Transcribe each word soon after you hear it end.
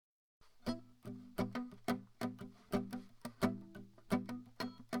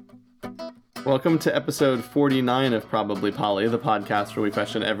Welcome to episode 49 of Probably Polly, the podcast where we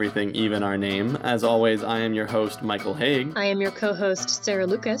question everything, even our name. As always, I am your host, Michael Haig. I am your co-host, Sarah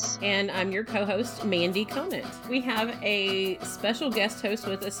Lucas. And I'm your co-host, Mandy Conant. We have a special guest host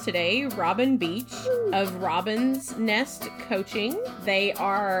with us today, Robin Beach of Robin's Nest Coaching. They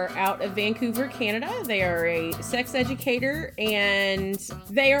are out of Vancouver, Canada. They are a sex educator, and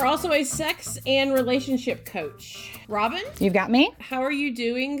they are also a sex and relationship coach. Robin? You've got me? How are you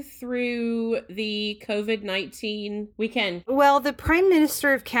doing through the COVID-19 weekend? Well, the Prime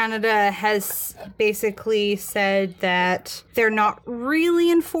Minister of Canada has basically said that they're not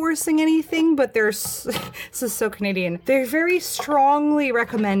really enforcing anything, but this is so Canadian. They're very strongly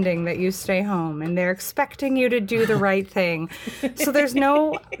recommending that you stay home, and they're expecting you to do the right thing. So there's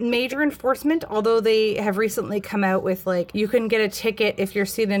no major enforcement, although they have recently come out with, like, you can get a ticket if you're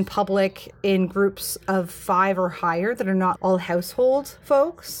seen in public in groups of 5 or higher that are not all household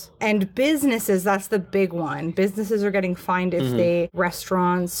folks. And businesses, that's the big one. Businesses are getting fined if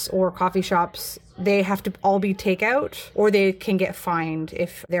restaurants or coffee shops, they have to all be takeout, or they can get fined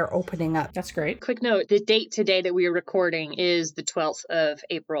if they're opening up. That's great. Quick note, the date today that we are recording is the 12th of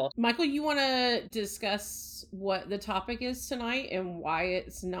April. Michael, you want to discuss what the topic is tonight and why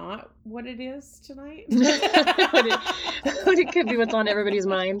it's not what it is tonight? What it could be, what's on everybody's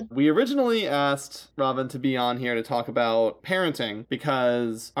mind. We originally asked Robin to be on here to talk about parenting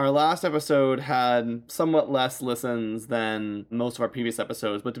because our last episode had somewhat less listens than most of our previous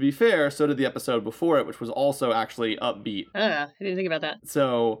episodes. But to be fair, so did the episode before it, which was also actually upbeat. I didn't think about that.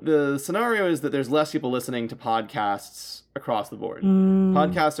 So the scenario is that there's less people listening to podcasts across the board.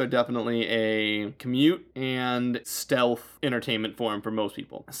 Podcasts are definitely a commute and stealth entertainment form for most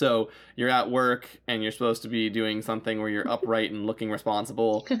people. So you're at work and you're supposed to be doing something where you're upright and looking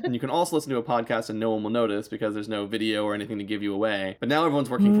responsible. And you can also listen to a podcast and no one will notice because there's no video or anything to give you away. But now everyone's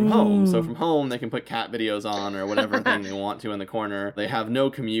working from home. So from home, they can put cat videos on or whatever thing they want to in the corner. They have no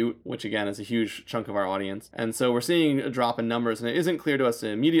commute, which again is a huge chunk of our audience. And so we're seeing a drop in numbers, and it isn't clear to us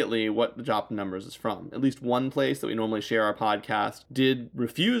immediately what the drop in numbers is from. At least one place that we normally share our podcast did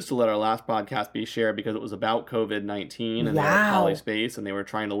refuse to let our last podcast be shared because it was about COVID-19 and they were at Poly Space, and they were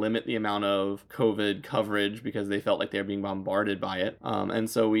trying to limit the amount of COVID coverage because they felt like they were being bombarded by it. And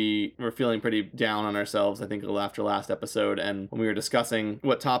so we were feeling pretty down on ourselves, I think, after last episode. And when we were discussing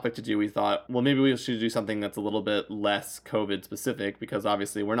what topic to do, we thought, well, maybe we should do something that's a little bit less COVID specific because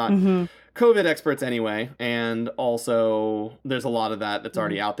obviously we're not COVID experts anyway, and also there's a lot of that's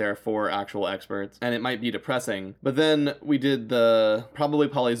already out there for actual experts, and it might be depressing. But then we did the Probably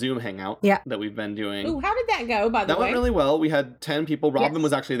Polly Zoom hangout that we've been doing. Ooh, how did that go, by the way? That went really well. We had 10 people. Robin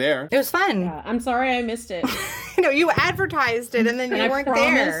was actually there. It was fun. I'm sorry I missed it. No, you advertised it and then you weren't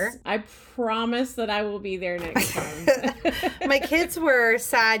there. I promise that I will be there next time. My kids were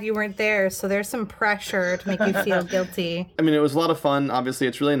sad you weren't there, so there's some pressure to make you feel guilty. I mean, it was a lot of fun. Obviously,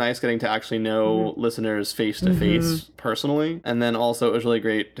 it's really nice getting to actually know listeners face to face personally. And then also it was really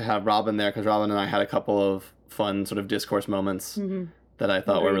great to have Robin there because Robin and I had a couple of fun sort of discourse moments that I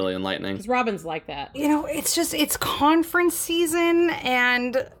thought were really enlightening. Because Robin's like that. You know, it's conference season,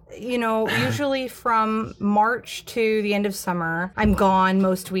 and usually from March to the end of summer, I'm gone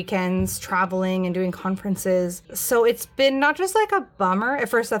most weekends, traveling and doing conferences. So it's been not just like a bummer. At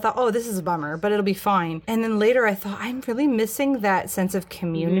first I thought, oh, this is a bummer, but it'll be fine. And then later I thought, I'm really missing that sense of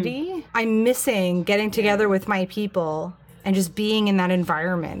community. I'm missing getting together with my people and just being in that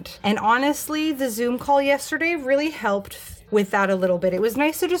environment. And honestly, the Zoom call yesterday really helped with that a little bit. It was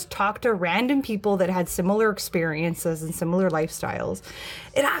nice to just talk to random people that had similar experiences and similar lifestyles.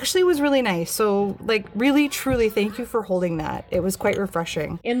 It actually was really nice. So, like, really, truly, thank you for holding that. It was quite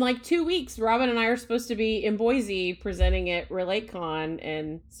refreshing. In like 2 weeks, Robin and I are supposed to be in Boise presenting at RelateCon,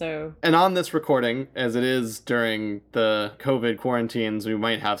 and so... And on this recording, as it is during the COVID quarantines, we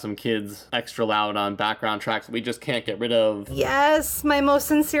might have some kids extra loud on background tracks that we just can't get rid of. Yes, my most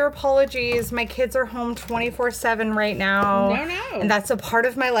sincere apologies. My kids are home 24/7 right now. No. And that's a part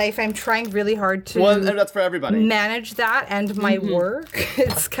of my life. I'm trying really hard to Well, and that's for everybody. Manage that and my work.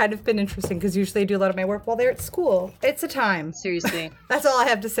 It's kind of been interesting because usually I do a lot of my work while they're at school. It's a time. Seriously. That's all I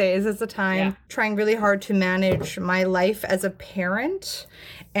have to say is it's a time. Yeah. Trying really hard to manage my life as a parent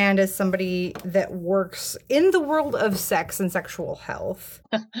and as somebody that works in the world of sex and sexual health.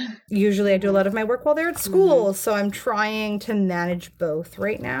 Usually I do a lot of my work while they're at school, so I'm trying to manage both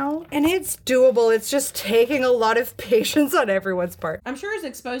right now. And it's doable. It's just taking a lot of patience depends on everyone's part. I'm sure as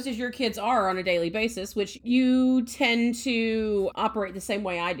exposed as your kids are on a daily basis, which you tend to operate the same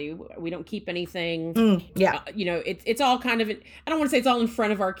way I do. We don't keep anything. Yeah. It's all kind of, I don't want to say it's all in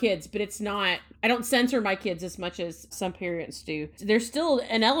front of our kids, but it's not, I don't censor my kids as much as some parents do. There's still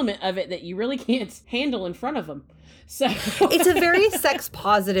an element of it that you really can't handle in front of them. So it's a very sex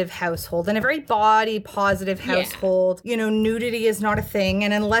positive household and a very body positive household. You know, nudity is not a thing.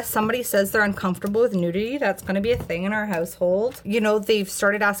 And unless somebody says they're uncomfortable with nudity, that's going to be a thing in our household. You know, they've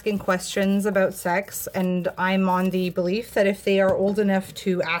started asking questions about sex. And I'm on the belief that if they are old enough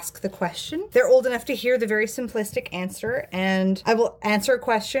to ask the question, they're old enough to hear the very simplistic answer. And I will answer a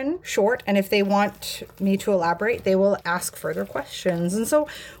question short. And if they want me to elaborate, they will ask further questions. And so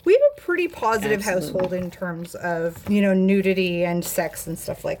we have a pretty positive household in terms of, you know, nudity and sex and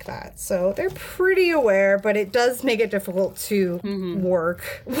stuff like that. So they're pretty aware, but it does make it difficult to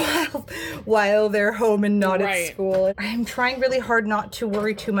work while they're home and not at school. I'm trying really hard not to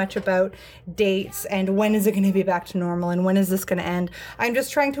worry too much about dates and when is it going to be back to normal and when is this going to end. I'm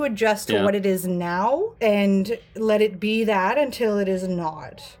just trying to adjust to what it is now and let it be that until it is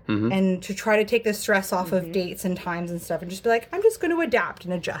not. And to try to take the stress off of dates and times and stuff and just be like, I'm just going to adapt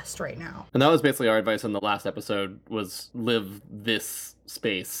and adjust right now. And that was basically our advice in the last episode, was live this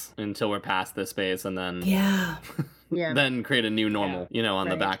space until we're past this space, and then then create a new normal, you know, on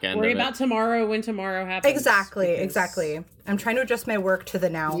the back end. Worry about tomorrow when tomorrow happens. Exactly. I'm trying to adjust my work to the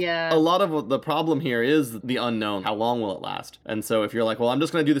now. Yeah. A lot of the problem here is the unknown. How long will it last? And so if you're like, well, I'm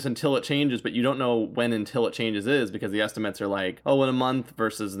just going to do this until it changes, but you don't know when until it changes is, because the estimates are like, oh, in a month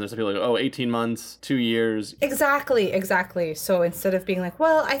versus, and there's some people like, oh, 18 months, 2 years. Exactly. So instead of being like,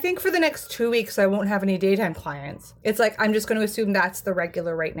 well, I think for the next 2 weeks, I won't have any daytime clients. It's like, I'm just going to assume that's the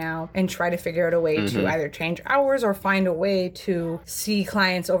regular right now and try to figure out a way to either change hours or find a way to see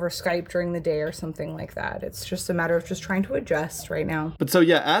clients over Skype during the day or something like that. It's just a matter of just trying to adjust right now. But so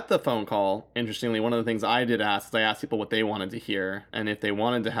yeah, at the phone call, interestingly, one of the things I did ask is I asked people what they wanted to hear, and if they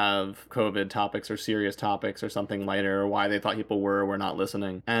wanted to have COVID topics or serious topics or something lighter, or why they thought people were not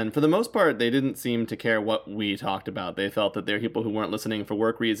listening. And for the most part, they didn't seem to care what we talked about. They felt that there were people who weren't listening for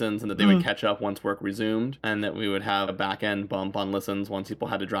work reasons and that they would catch up once work resumed, and that we would have a back end bump on listens once people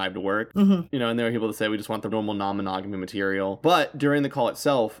had to drive to work. You know, and there were people that say we just want the normal non-monogamy material. But during the call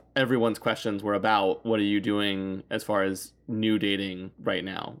itself, everyone's questions were about, what are you doing as far as new dating right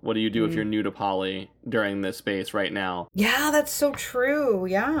now? What do you do if you're new to poly during this space right now? Yeah, that's so true.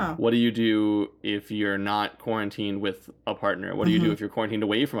 Yeah. What do you do if you're not quarantined with a partner? What do you do if you're quarantined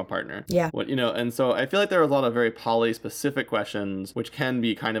away from a partner? Yeah. What, you know, and so I feel like there are a lot of very poly specific questions which can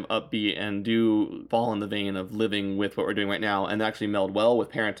be kind of upbeat and do fall in the vein of living with what we're doing right now and actually meld well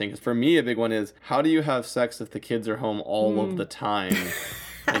with parenting. Because for me, a big one is, how do you have sex if the kids are home all of the time?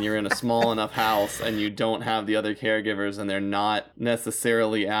 And you're in a small enough house and you don't have the other caregivers and they're not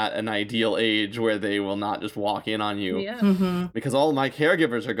necessarily at an ideal age where they will not just walk in on you. Yeah. Because all my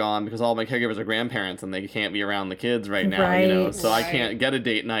caregivers are gone, because all my caregivers are grandparents and they can't be around the kids right now, you know, so I can't get a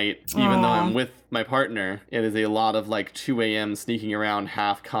date night even though I'm with my partner. It is a lot of like 2 a.m. sneaking around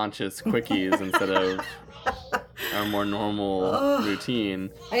half-conscious quickies instead of our more normal routine.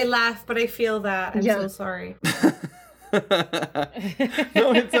 I laugh, but I feel that. I'm so sorry.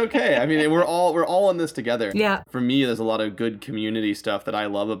 No, it's okay. I mean, we're all in this together. Yeah. For me, there's a lot of good community stuff that I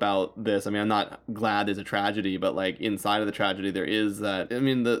love about this. I mean, I'm not glad there's a tragedy, but like inside of the tragedy, there is that. I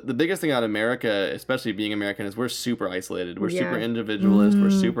mean, the biggest thing out of America, especially being American, is we're super isolated. We're super individualist.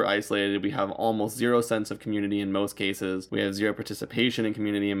 We're super isolated. We have almost zero sense of community in most cases. We have zero participation in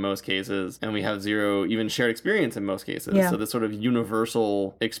community in most cases, and we have zero even shared experience in most cases. So this sort of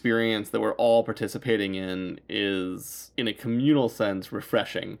universal experience that we're all participating in is, in a communal sense,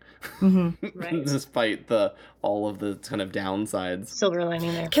 refreshing. Right. Despite all of the kind of downsides. Silver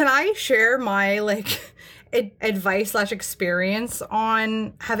lining there. Can I share my advice / experience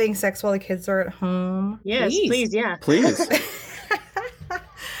on having sex while the kids are at home? Yes, please, yeah. Please.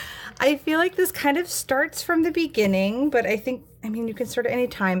 I feel like this kind of starts from the beginning, but I mean, you can start at any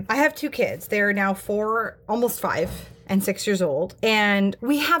time. I have 2 kids. They are now 4, almost 5. And 6 years old. And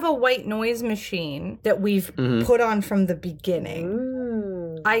we have a white noise machine that we've put on from the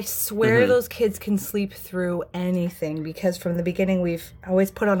beginning. I swear those kids can sleep through anything, because from the beginning we've always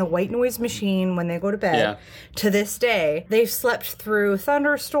put on a white noise machine when they go to bed. Yeah. To this day, they've slept through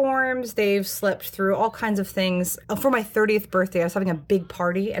thunderstorms. They've slept through all kinds of things. For my 30th birthday, I was having a big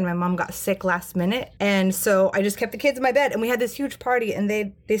party and my mom got sick last minute. And so I just kept the kids in my bed and we had this huge party and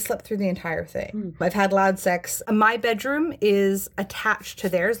they slept through the entire thing. I've had loud sex. My bedroom is attached to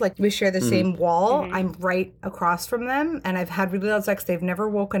theirs. Like, we share the same wall. I'm right across from them and I've had really loud sex. They've never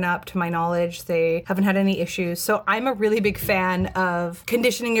woken up to my knowledge. They haven't had any issues. So I'm a really big fan of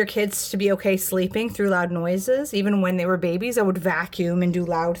conditioning your kids to be okay sleeping through loud noises. Even when they were babies, I would vacuum and do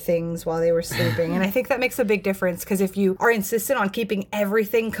loud things while they were sleeping. And I think that makes a big difference, because if you are insistent on keeping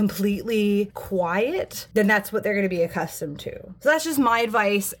everything completely quiet, then that's what they're going to be accustomed to. So that's just my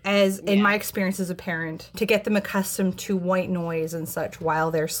advice as in my experience as a parent, to get them accustomed to white noise and such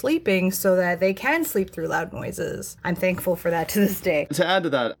while they're sleeping so that they can sleep through loud noises. I'm thankful for that to this day. To add to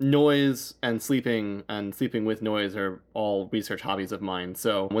that, noise and sleeping with noise are all research hobbies of mine.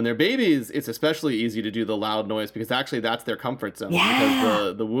 So when they're babies, it's especially easy to do the loud noise because actually that's their comfort zone. Yeah.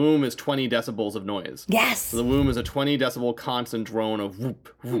 Because the womb is 20 decibels of noise. Yes. So the womb is a 20 decibel constant drone of whoop,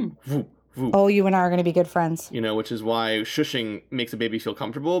 whoop, whoop. Whoop. Oh, you and I are going to be good friends. You know, which is why shushing makes a baby feel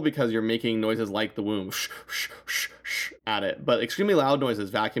comfortable, because you're making noises like the womb shh, shh, shh, shh, at it. But extremely loud noises,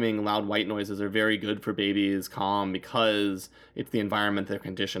 vacuuming, loud white noises are very good for babies, calm, because it's the environment they're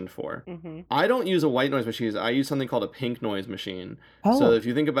conditioned for. Mm-hmm. I don't use a white noise machine. I use something called a pink noise machine. Oh. So if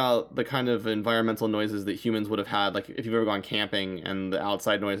you think about the kind of environmental noises that humans would have had, like if you've ever gone camping and the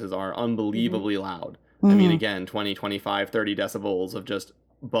outside noises are unbelievably loud. I mean, again, 20, 25, 30 decibels of just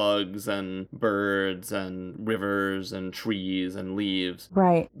bugs and birds and rivers and trees and leaves.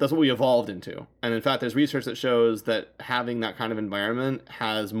 Right. That's what we evolved into. And in fact, there's research that shows that having that kind of environment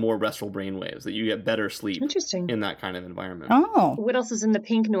has more restful brain waves, that you get better sleep Interesting. in that kind of environment. Oh. What else is in the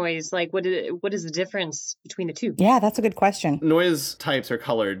pink noise? Like, what is the difference between the two? Yeah, that's a good question. Noise types are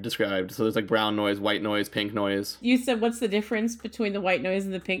colored, described. So there's like brown noise, white noise, pink noise. You said, what's the difference between the white noise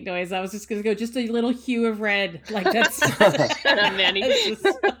and the pink noise? I was just going to go just a little hue of red. Like that's... Shut up, Manny.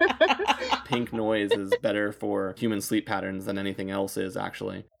 Pink noise is better for human sleep patterns than anything else is,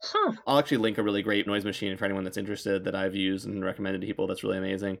 actually. Huh. I'll actually link a really great noise machine for anyone that's interested that I've used and recommended to people. That's really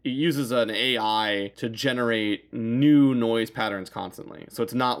amazing. It uses an AI to generate new noise patterns constantly. So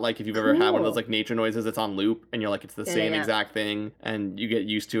it's not like if you've ever had one of those like nature noises that's on loop and you're like, it's the same exact thing, and you get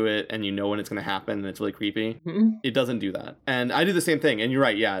used to it and you know when it's going to happen and it's really creepy. Mm-hmm. It doesn't do that. And I do the same thing. And you're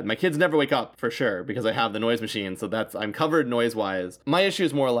right. Yeah. My kids never wake up for sure because I have the noise machine. So I'm covered noise wise. My issue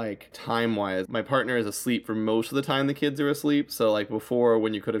is more like time wise. My partner is asleep for most of the time the kids are asleep. So like before,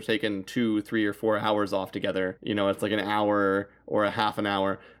 when you could have taken 2, 3, or 4 hours off together, you know, it's like an hour or a half an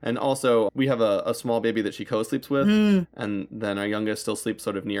hour. And also we have a small baby that she co-sleeps with, and then our youngest still sleeps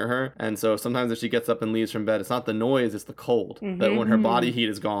sort of near her. And so sometimes if she gets up and leaves from bed, it's not the noise, it's the cold. That when her body heat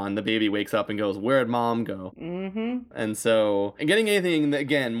is gone, the baby wakes up and goes, where'd mom go? And so, and getting anything that,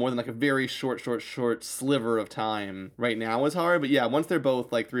 again, more than like a very short sliver of time right now is hard. But yeah, once they're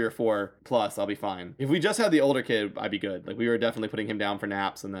both like 3 or 4 plus, I'll be fine. If we just had the older kid, I'd be good. Like we were definitely putting him down for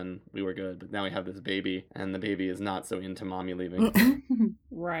naps and then we were good. But now we have this baby and the baby is not so into mommy leaving.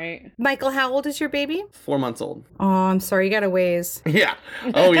 Right. Michael, how old is your baby? 4 months old. Oh, I'm sorry. You got a ways. Yeah.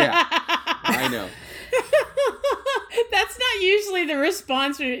 Oh yeah. I know. That's not usually the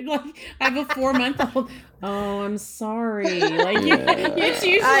response. Like, I have a 4-month-old. Oh, I'm sorry. Like, it's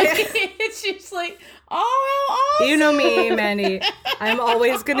usually, oh, how awesome. You know me, Mandy. I'm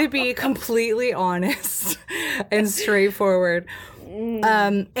always going to be completely honest and straightforward.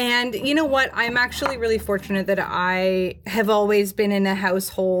 And you know what? I'm actually really fortunate that I have always been in a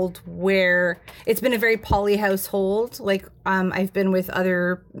household where it's been a very poly household. Like, I've been with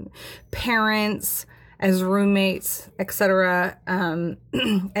other parents as roommates, etc.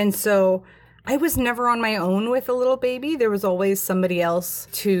 And so I was never on my own with a little baby. There was always somebody else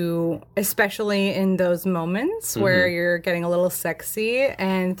to, especially in those moments where you're getting a little sexy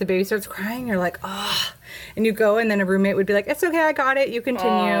and the baby starts crying. You're like, oh, and you go, and then a roommate would be like, it's okay, I got it, you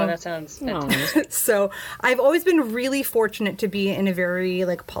continue. Oh, that sounds fantastic. So I've always been really fortunate to be in a very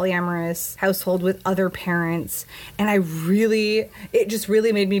like polyamorous household with other parents. And it just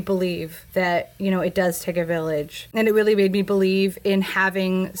really made me believe that, you know, it does take a village. And it really made me believe in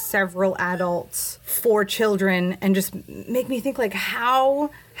having several adults for children, and just make me think like, how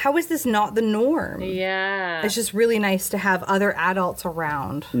is this not the norm? Yeah. It's just really nice to have other adults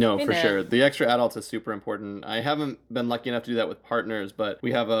around. No, for sure. The extra adults is super important. I haven't been lucky enough to do that with partners, but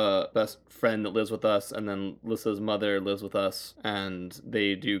we have a best friend that lives with us, and then Lissa's mother lives with us, and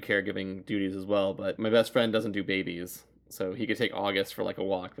they do caregiving duties as well. But my best friend doesn't do babies. So he could take August for like a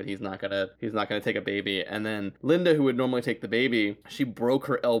walk, but he's not gonna take a baby. And then Linda, who would normally take the baby, she broke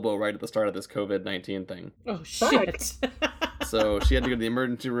her elbow right at the start of this COVID-19 thing. Oh shit. So she had to go to the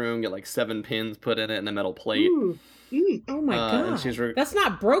emergency room, get like 7 pins put in it and a metal plate. Ooh. Oh my god. And that's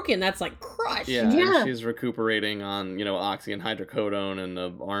not broken, that's like crushed. Yeah. And she's recuperating on, you know, oxy and hydrocodone and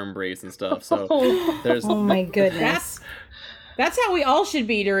the arm brace and stuff. So there's oh my goodness. That's how we all should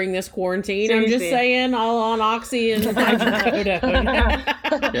be during this quarantine. I'm just Seriously. saying, all on Oxy and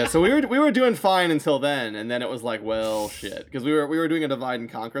hydrocodone. Yeah, so we were doing fine until then, and then it was like, well, shit, because we were doing a divide and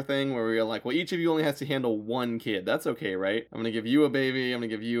conquer thing where we were like, well, each of you only has to handle one kid. That's okay, right? I'm gonna give you a baby. I'm gonna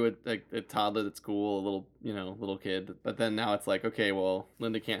give you a toddler that's cool, a little kid. But then now it's like, okay, well,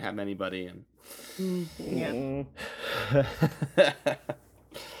 Linda can't have anybody, and Yeah.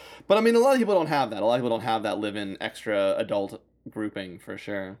 But I mean, a lot of people don't have that. A lot of people don't have that live-in extra adult grouping for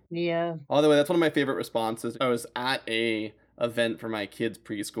sure. Yeah. By the way, that's one of my favorite responses. I was at a event for my kids'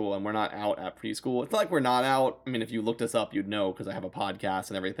 preschool, and we're not out at preschool. It's not like we're not out. I mean, if you looked us up, you'd know because I have a podcast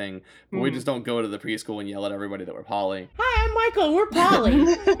and everything. But we just don't go to the preschool and yell at everybody that we're Polly. Hi, I'm Michael, and we're Polly.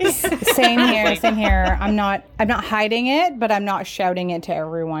 Same here. I'm not hiding it, but I'm not shouting it to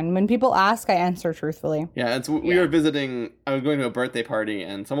everyone. When people ask, I answer truthfully. Yeah, and so we were visiting. I was going to a birthday party,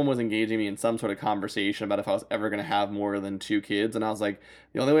 and someone was engaging me in some sort of conversation about if I was ever going to have more than 2 kids. And I was like,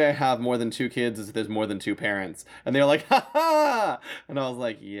 the only way I have more than 2 kids is if there's more than 2 parents. And they were like, ha ha! And I was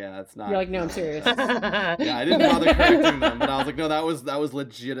like, yeah, it's not. You're like, no, I'm serious. Yeah, I didn't bother correcting them, but I was like, no, that was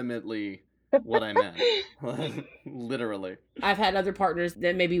legitimately what I meant. Literally. I've had other partners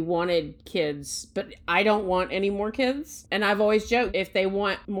that maybe wanted kids, but I don't want any more kids. And I've always joked, if they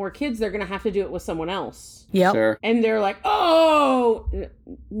want more kids, they're going to have to do it with someone else. Yep. Sure. And they're like, oh,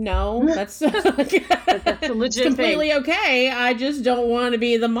 no, that's That's a legit completely thing. okay. I just don't want to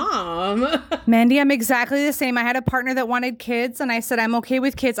be the mom. Mandy, I'm exactly the same. I had a partner that wanted kids, and I said, I'm okay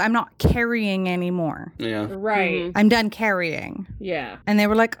with kids. I'm not carrying anymore. Yeah. Right. I'm done carrying. Yeah. And they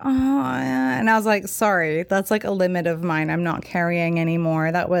were like, oh, yeah. And I was like, sorry, that's like a limit of mine. I'm not carrying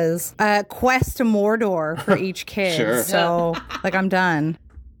anymore. That was a quest to Mordor for each kid. Sure. So, like, I'm done.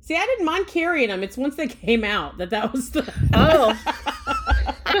 See, I didn't mind carrying them. It's once they came out that was the... Oh.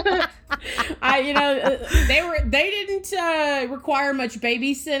 They didn't require much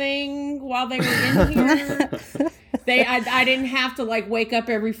babysitting while they were in here. I didn't have to like wake up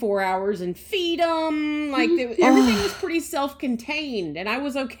every 4 hours and feed them. Like everything was pretty self-contained, and I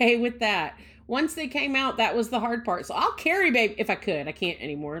was okay with that. Once they came out, that was the hard part. So I'll carry baby if I could. I can't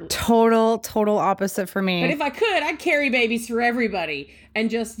anymore. Total opposite for me. But if I could, I'd carry babies for everybody and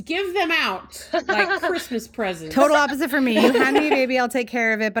just give them out like Christmas presents. Total opposite for me. You hand me a baby, I'll take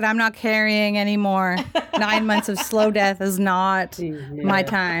care of it, but I'm not carrying anymore. 9 months of slow death is not my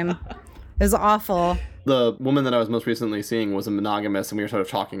time. It was awful. The woman that I was most recently seeing was a monogamous, and we were sort of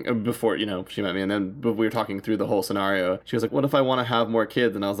talking before, she met me, and then we were talking through the whole scenario. She was like, what if I want to have more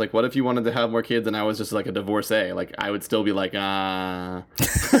kids? And I was like, what if you wanted to have more kids and I was just like a divorcee? Like, I would still be like,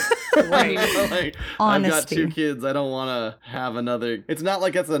 Right. Like, I've got 2 kids. I don't want to have another. It's not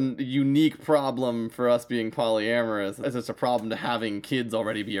like that's a unique problem for us being polyamorous. It's just a problem to having kids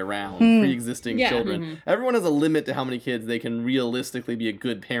already be around, pre-existing children. Mm-hmm. Everyone has a limit to how many kids they can realistically be a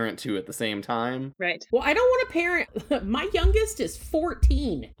good parent to at the same time. Right. Well, I don't want to parent. My youngest is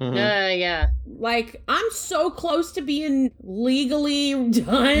 14. Yeah. Like, I'm so close to being legally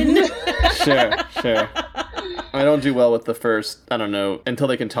done. Sure. I don't do well with the first, I don't know, until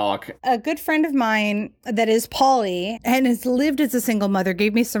they can talk. A good friend of mine that is poly and has lived as a single mother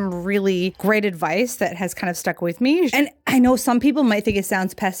gave me some really great advice that has kind of stuck with me. And I know some people might think it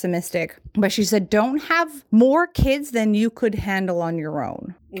sounds pessimistic, but she said, don't have more kids than you could handle on your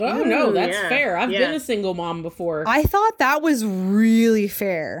own. Oh, no, that's yeah. fair. I've Yeah. been a single mom before. I thought that was really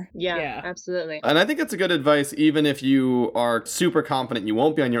fair. Yeah, absolutely. And I think it's a good advice even if you are super confident you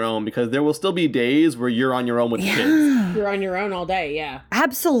won't be on your own, because there will still be days where you're on your own with the kids. You're on your own all day, yeah.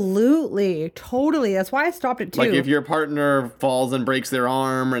 Absolutely. Totally. That's why I stopped it too. Like if your partner falls and breaks their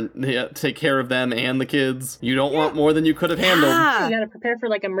arm and you have to take care of them and the kids, you don't want more than you could have handled. Yeah. You gotta prepare for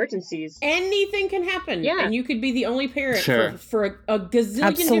like emergencies. Anything can happen. Yeah. And you could be the only parent Sure. for a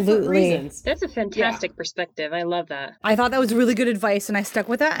gazillion different Absolutely. reasons. That's a fantastic perspective. I love that. I thought that was really good advice and I stuck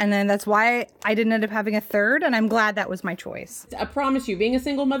with that. And then that's why I didn't end up having a third. And I'm glad that was my choice. I promise you, being a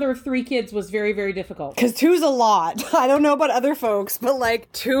single mother of 3 kids was very, very difficult. Because 2's a lot. I don't know about other folks, but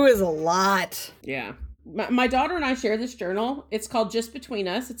like 2 is a lot. Yeah. My daughter and I share this journal. It's called Just Between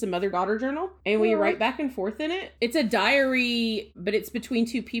Us. It's a mother-daughter journal, and we write back and forth in it. It's a diary, but it's between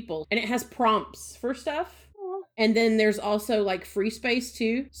 2 people, and it has prompts for stuff. And then there's also like free space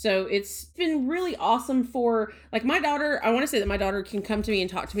too. So it's been really awesome for like my daughter. I want to say that my daughter can come to me and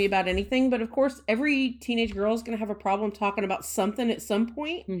talk to me about anything. But of course, every teenage girl is going to have a problem talking about something at some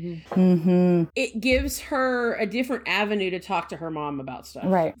point. Mm-hmm. It gives her a different avenue to talk to her mom about stuff.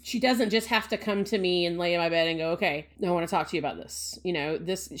 Right. She doesn't just have to come to me and lay in my bed and go, okay, I want to talk to you about this. You know,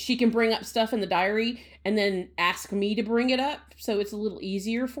 she can bring up stuff in the diary and then ask me to bring it up. So it's a little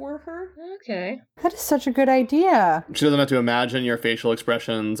easier for her. Okay. That is such a good idea. Yeah. She doesn't have to imagine your facial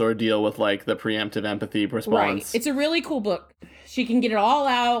expressions or deal with like the preemptive empathy response. Right. It's a really cool book. She can get it all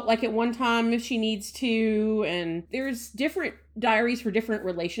out like at one time if she needs to. And there's different diaries for different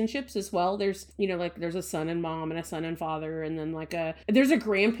relationships as well. There's, you know, like there's a son and mom and a son and father. And then like there's a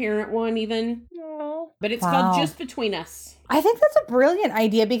grandparent one even. But it's called Just Between Us. I think that's a brilliant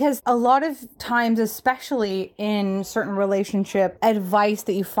idea because a lot of times, especially in certain relationship, advice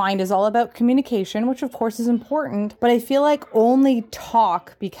that you find is all about communication, which of course is important. But I feel like only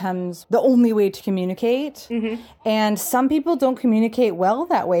talk becomes the only way to communicate. Mm-hmm. And some people don't communicate well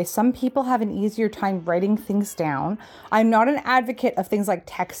that way. Some people have an easier time writing things down. I'm not an advocate of things like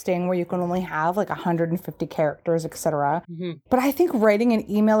texting where you can only have like 150 characters, etc. Mm-hmm. But I think writing an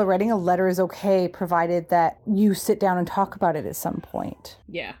email or writing a letter is okay, provided that you sit down and talk about it at some point.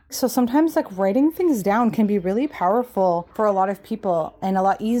 Yeah. So sometimes like writing things down can be really powerful for a lot of people and a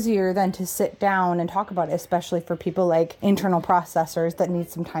lot easier than to sit down and talk about it, especially for people like internal processors that need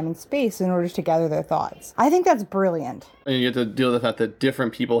some time and space in order to gather their thoughts. I think that's brilliant. And you have to deal with the fact that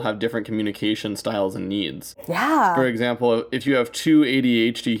different people have different communication styles and needs. Yeah. For example, if you have two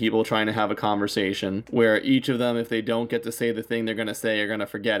ADHD people trying to have a conversation where each of them, if they don't get to say the thing they're going to say, are going to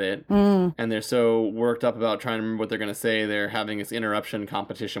forget it. And they're so worked up about trying to remember what they're going to say, they're having this interruption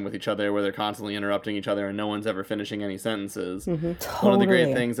competition with each other where they're constantly interrupting each other and no one's ever finishing any sentences. Totally. One of the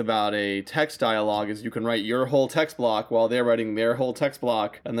great things about a text dialogue is you can write your whole text block while they're writing their whole text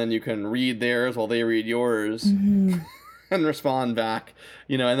block, and then you can read theirs while they read yours. And respond back,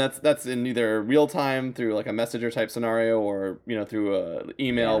 you know, and that's in either real time through like a messenger type scenario or, you know, through a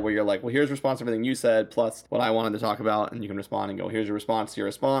email where you're like, well, here's response to everything you said plus what I wanted to talk about, and you can respond and go, here's your response to your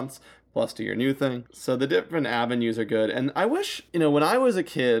response plus to your new thing. So the different avenues are good. And I wish, you know, when I was a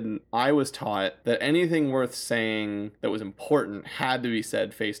kid, I was taught that anything worth saying that was important had to be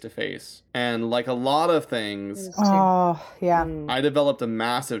said face to face. And like a lot of things, I developed a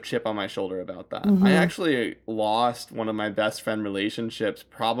massive chip on my shoulder about that. I actually lost one of my best friend relationships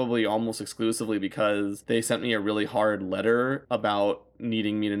probably almost exclusively because they sent me a really hard letter about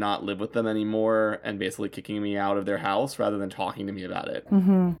needing me to not live with them anymore and basically kicking me out of their house rather than talking to me about it.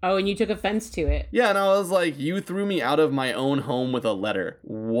 Oh, and you took offense to it. Yeah, and I was like, you threw me out of my own home with a letter.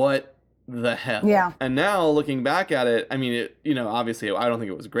 What the hell? Yeah. And now looking back at it, I mean, it, you know, obviously I don't think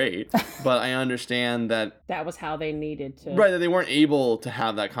it was great, but I understand that that was how they needed to. Right, that they weren't able to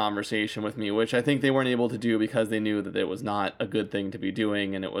have that conversation with me, which I think they weren't able to do because they knew that it was not a good thing to be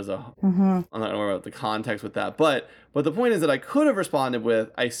doing, and it was a I'm not aware about the context with that, but the point is that I could have responded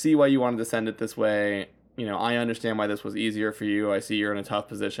with, I see why you wanted to send it this way. You know, I understand why this was easier for you. I see you're in a tough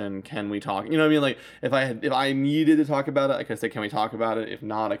position. Can we talk? You know what I mean? Like, if I needed to talk about it, I could say, can we talk about it? If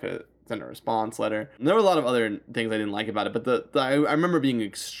not, I could send a response letter. And there were a lot of other things I didn't like about it, but I remember being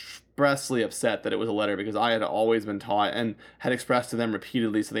expressly upset that it was a letter because I had always been taught and had expressed to them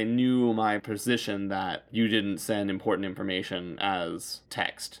repeatedly, so they knew my position that you didn't send important information as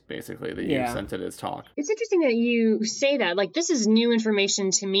text, basically, that you sent it as talk. It's interesting that you say that. Like, this is new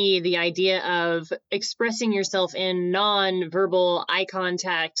information to me, the idea of expressing yourself in non-verbal, eye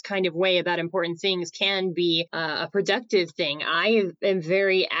contact kind of way about important things can be a productive thing. I am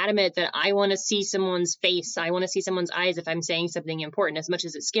very adamant that I want to see someone's face. I want to see someone's eyes if I'm saying something important, as much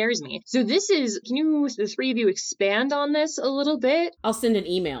as it scares me. So this is, can you, the three of you, expand on this a little bit? I'll send an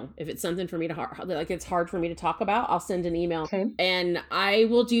email. If it's something for me to, like it's hard for me to talk about, I'll send an email. Okay. And I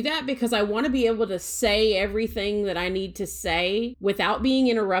will do that because I want to be able to say everything that I need to say without being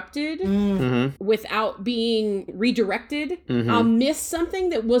interrupted, without being redirected. I'll miss something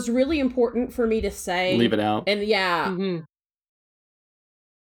that was really important for me to say. Leave it out. And yeah.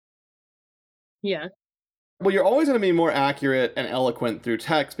 Yeah. Well, you're always going to be more accurate and eloquent through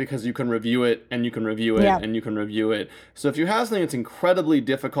text because you can review it and you can review it and you can review it. So if you have something that's incredibly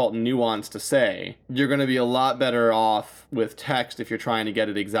difficult and nuanced to say, you're going to be a lot better off with text if you're trying to get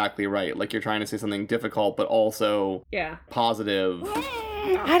it exactly right. Like you're trying to say something difficult, but also positive.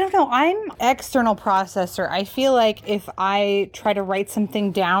 I don't know. I'm external processor. I feel like if I try to write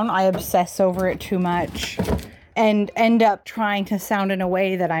something down, I obsess over it too much and end up trying to sound in a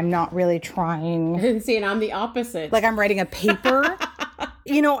way that I'm not really trying. See, and I'm the opposite. Like I'm writing a paper.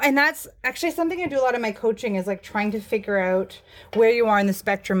 You know, and that's actually something I do a lot in my coaching is like trying to figure out where you are in the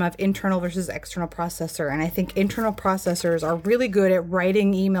spectrum of internal versus external processor. And I think internal processors are really good at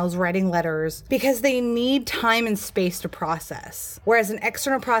writing emails, writing letters, because they need time and space to process. Whereas an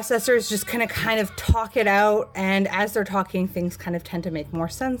external processor is just kind of talk it out. And as they're talking, things kind of tend to make more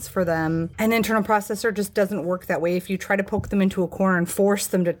sense for them. An internal processor just doesn't work that way. If you try to poke them into a corner and force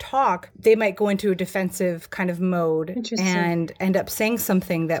them to talk, they might go into a defensive kind of mode and end up saying something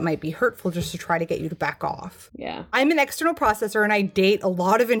something that might be hurtful just to try to get you to back off. Yeah. I'm an external processor and I date a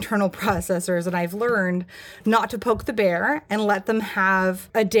lot of internal processors, and I've learned not to poke the bear and let them have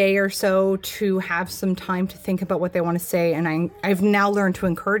a day or so to have some time to think about what they want to say. And I've now learned to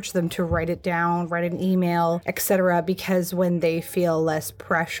encourage them to write it down, write an email, etc., because when they feel less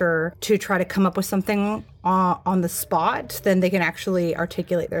pressure to try to come up with something on the spot, then they can actually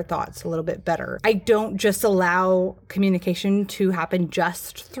articulate their thoughts a little bit better. I don't just allow communication to happen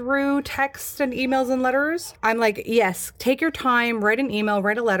just through text and emails and letters. I'm like, yes, take your time, write an email,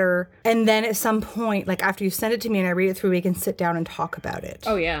 write a letter, and then at some point, like after you send it to me and I read it through, we can sit down and talk about it.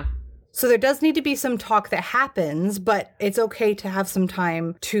 Oh, yeah. So there does need to be some talk that happens, but it's okay to have some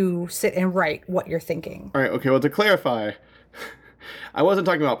time to sit and write what you're thinking. All right, okay, well, to clarify, I wasn't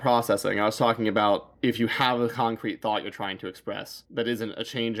talking about processing. I was talking about if you have a concrete thought you're trying to express that isn't a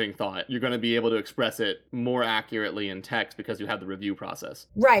changing thought, you're going to be able to express it more accurately in text because you have the review process.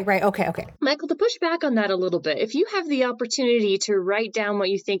 Right. Okay. Michael, to push back on that a little bit, if you have the opportunity to write down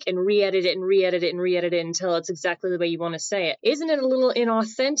what you think and re-edit it and re-edit it and re-edit it until it's exactly the way you want to say it, isn't it a little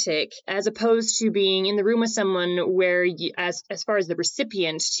inauthentic as opposed to being in the room with someone where, you, as far as the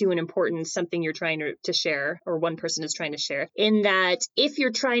recipient to an important something you're trying to share, or one person is trying to share, in that if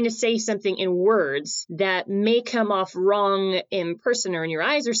you're trying to say something in words that may come off wrong in person or in your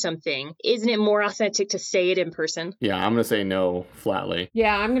eyes or something, isn't it more authentic to say it in person? Yeah, I'm going to say no flatly.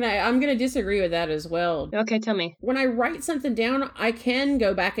 Yeah, I'm gonna disagree with that as well. Okay, tell me. When I write something down, I can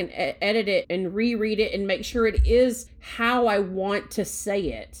go back and edit it and reread it and make sure it is how I want to say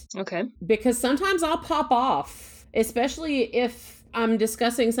it. Okay. Because sometimes I'll pop off, especially if I'm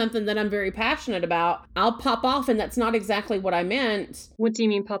discussing something that I'm very passionate about. I'll pop off and that's not exactly what I meant. What do you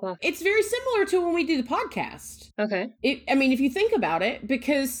mean pop off? It's very similar to when we do the podcast. Okay. If you think about it,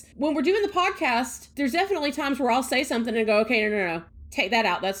 because when we're doing the podcast, there's definitely times where I'll say something and go, okay, no. Take that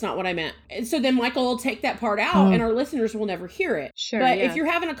out. That's not what I meant. And so then Michael will take that part out and our listeners will never hear it. Sure. But yeah. if you're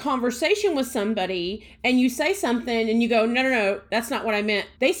having a conversation with somebody and you say something and you go, no, that's not what I meant,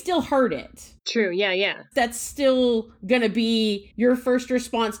 they still heard it. True. Yeah. That's still going to be your first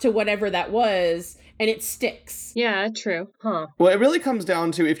response to whatever that was. And it sticks. Yeah, true. Huh. Well, it really comes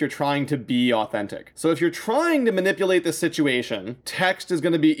down to if you're trying to be authentic. So if you're trying to manipulate the situation, text is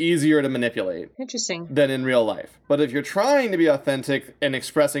going to be easier to manipulate. Interesting. Than in real life. But if you're trying to be authentic and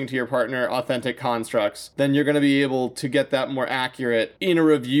expressing to your partner authentic constructs, then you're going to be able to get that more accurate in a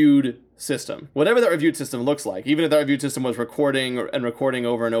reviewed system. Whatever that reviewed system looks like, even if that reviewed system was recording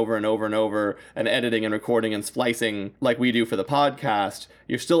over and over and editing and recording and splicing like we do for the podcast,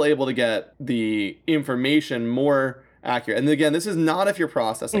 you're still able to get the information more accurate. And again, this is not if you're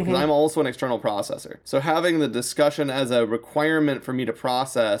processing, because I'm also an external processor. So having the discussion as a requirement for me to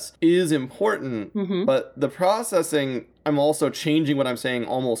process is important, but the processing, I'm also changing what I'm saying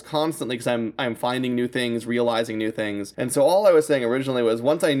almost constantly because I'm finding new things, realizing new things. And so all I was saying originally was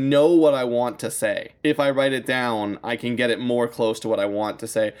once I know what I want to say, if I write it down, I can get it more close to what I want to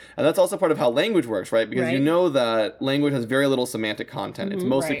say. And that's also part of how language works, right? Because you know that language has very little semantic content. It's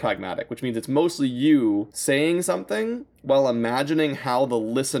mostly pragmatic, which means it's mostly you saying something while imagining how the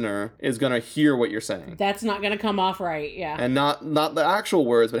listener is going to hear what you're saying. That's not going to come off right, yeah. And not the actual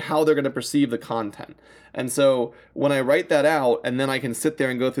words, but how they're going to perceive the content. And so when I write that out, and then I can sit there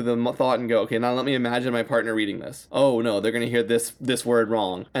and go through the thought and go, okay, now let me imagine my partner reading this. Oh no, they're going to hear this word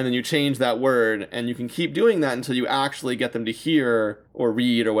wrong. And then you change that word, and you can keep doing that until you actually get them to hear or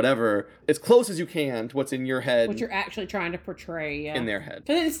read or whatever, as close as you can to what's in your head. What you're actually trying to portray, yeah. In their head.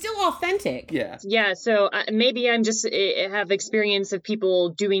 But it's still authentic. Yeah. Yeah, so maybe I'm just have experience of people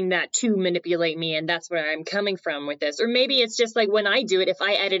doing that to manipulate me, and that's where I'm coming from with this. Or maybe it's just like when I do it, if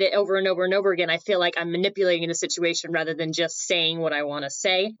I edit it over and over and over again, I feel like I'm manipulating the situation rather than just saying what I want to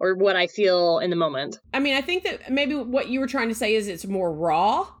say or what I feel in the moment. I mean, I think that maybe what you were trying to say is it's more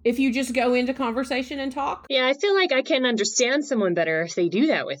raw if you just go into conversation and talk. Yeah, I feel like I can understand someone better if they do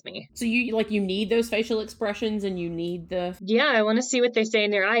that with me. So you need those facial expressions and you need the... Yeah, I want to see what they say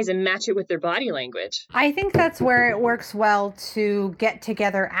in their eyes and match it with their body language. I think that's where it works well to get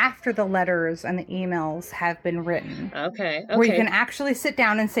together after the letters and the emails have been written. Okay. Where you can actually sit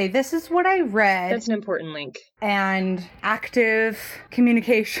down and say, this is what I read. That's an important link. And active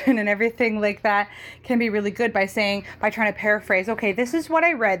communication and everything like that can be really good by trying to paraphrase, okay, this is what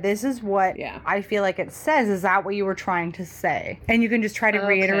I read. This is what I feel like it says. Is that what you were trying to say? And you can just try to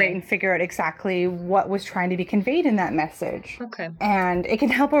reiterate and figure out exactly what was trying to be conveyed in that message. Okay. And it can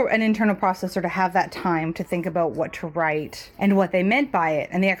help an internal processor to have that time to think about what to write and what they meant by it.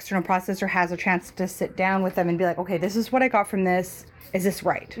 And the external processor has a chance to sit down with them and be like, okay, this is what I got from this. Is this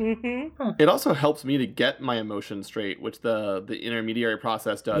right? Mm-hmm. It also helps me to get my emotions straight, which the intermediary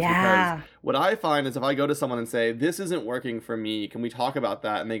process does. Yeah. Because what I find is if I go to someone and say, this isn't working for me, can we talk about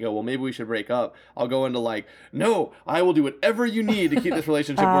that? And they go, well, maybe we should break up. I'll go into like, no, I will do whatever you need to keep this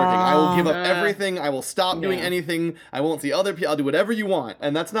relationship working. I will give up everything. I will stop doing anything. I won't see other people. I'll do whatever you want.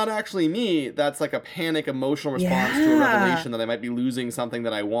 And that's not actually me. That's like a panic emotional response to a revelation that I might be losing something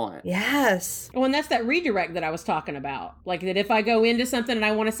that I want. Yes. Well, and that's that redirect that I was talking about. Like that if I go into something and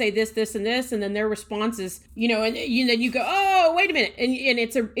I want to say this, this, and this, and then their response is, and then you go, oh, wait a minute. And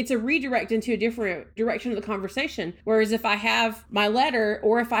it's a redirect into a different direction of the conversation. Whereas if I have my letter,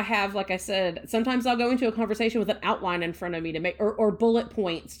 or if I have, like I said, sometimes I'll go into a conversation with an outline in front of me to make, or bullet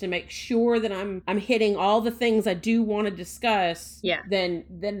points to make sure that I'm hitting all the things I do want to discuss. Yeah. Then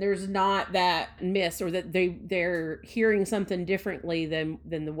there's not that miss, or that they're hearing something differently than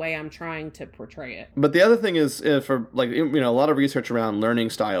the way I'm trying to portray it. But the other thing is, for like, a lot of research around learning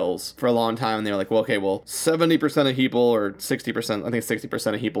styles for a long time, and they're like, well, okay, 70% of people, or 60%, I think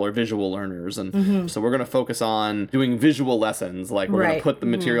 60% of people are visual learners. And so we're going to focus on doing visual lessons. Like we're going to put the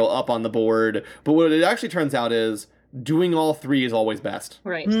material up on the board. But what it actually turns out is doing all three is always best.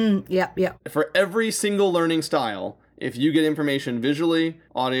 Right. Yep. For every single learning style, if you get information visually,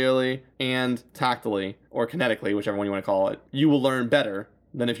 audially, and tactily, or kinetically, whichever one you want to call it, you will learn better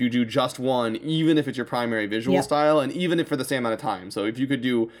than if you do just one, even if it's your primary visual style, and even if for the same amount of time. So if you could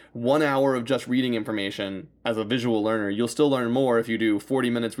do 1 hour of just reading information as a visual learner, you'll still learn more if you do 40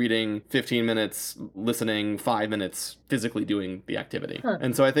 minutes reading, 15 minutes listening, 5 minutes physically doing the activity.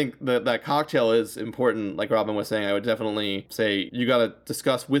 And so I think that cocktail is important. Like Robin was saying, I would definitely say you got to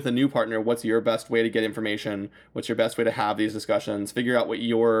discuss with a new partner what's your best way to get information, what's your best way to have these discussions, figure out what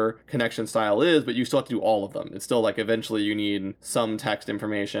your connection style is, but you still have to do all of them. It's still like eventually you need some text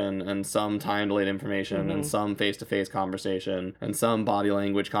information and some time delayed information and some face-to-face conversation and some body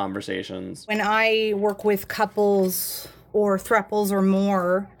language conversations. When I work with couples or thruples or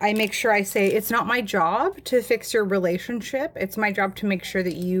more, I make sure I say, it's not my job to fix your relationship. It's my job to make sure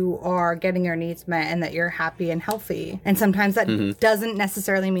that you are getting your needs met and that you're happy and healthy. And sometimes that doesn't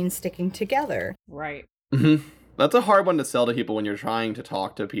necessarily mean sticking together. Right. That's a hard one to sell to people when you're trying to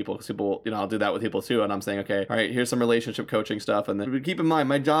talk to people, because people, I'll do that with people too. And I'm saying, okay, all right, here's some relationship coaching stuff. And then keep in mind,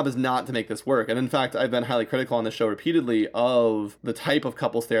 my job is not to make this work. And in fact, I've been highly critical on this show repeatedly of the type of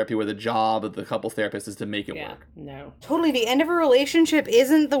couples therapy where the job of the couples therapist is to make it work. No. Totally. The end of a relationship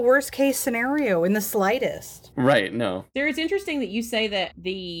isn't the worst case scenario in the slightest. Right. No. There, it's interesting that you say that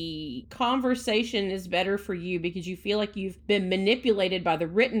the conversation is better for you because you feel like you've been manipulated by the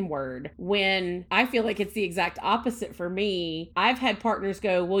written word, when I feel like it's the exact opposite for me. I've had partners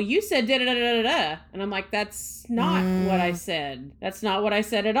go, well, you said da da da da da, and I'm like, that's not what I said. That's not what I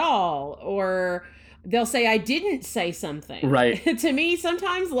said at all. Or they'll say I didn't say something. Right. To me,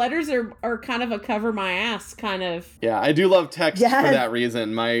 sometimes letters are kind of a cover my ass kind of. Yeah, I do love text for that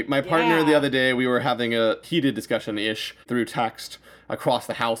reason. My partner the other day, we were having a heated discussion-ish through text across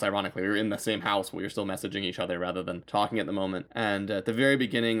the house, ironically. We were in the same house, but we were still messaging each other rather than talking at the moment. And at the very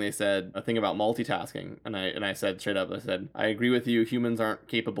beginning, they said a thing about multitasking. And I said straight up, I agree with you. Humans aren't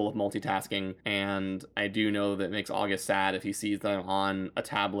capable of multitasking. And I do know that it makes August sad if he sees that I'm on a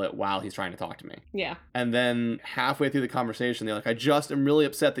tablet while he's trying to talk to me. Yeah. And then halfway through the conversation, they're like, I just am really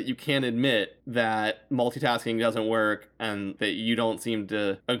upset that you can't admit that multitasking doesn't work and that you don't seem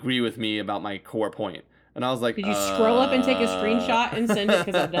to agree with me about my core point. And I was like, could you scroll up and take a screenshot and send it?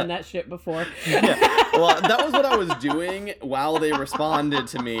 Because I've done that shit before. Yeah. Well, that was what I was doing while they responded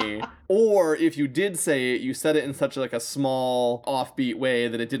to me. Or if you did say it, you said it in such like a small offbeat way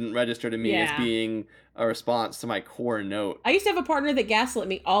that it didn't register to me as being a response to my core note. I used to have a partner that gaslit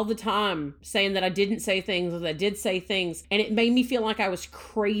me all the time, saying that I didn't say things or that I did say things, and it made me feel like I was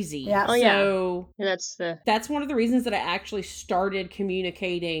crazy. Yeah. Oh, so that's one of the reasons that I actually started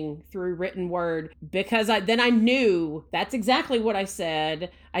communicating through written word, because then I knew that's exactly what I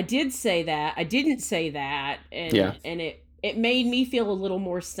said. I did say that. I didn't say that. And it made me feel a little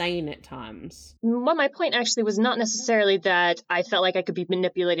more sane at times. Well, my point actually was not necessarily that I felt like I could be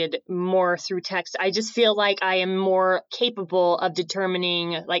manipulated more through text. I just feel like I am more capable of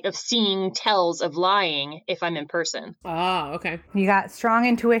determining, like, of seeing tells of lying if I'm in person. Ah, okay. You got strong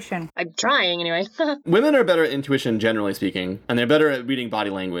intuition. I'm trying anyway. Women are better at intuition, generally speaking, and they're better at reading body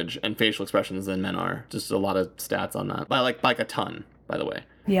language and facial expressions than men are. Just a lot of stats on that. By like a ton, by the way.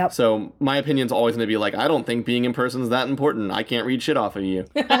 Yep. So my opinion's always going to be like, I don't think being in person is that important. I can't read shit off of you.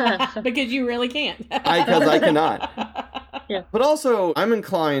 Because you really can't. Because I cannot. Yeah. But also, I'm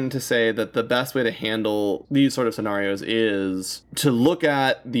inclined to say that the best way to handle these sort of scenarios is to look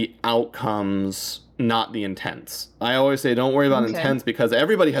at the outcomes, not the intents. I always say don't worry about intents because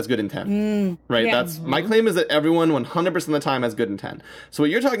everybody has good intent, right? Yeah. That's my claim is that everyone 100% of the time has good intent. So what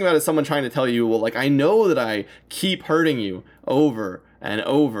you're talking about is someone trying to tell you, well, like, I know that I keep hurting you over and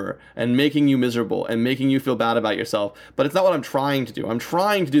over and making you miserable and making you feel bad about yourself, but it's not what I'm trying to do. I'm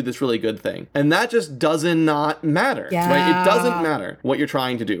trying to do this really good thing. And that just does not matter, right? It doesn't matter what you're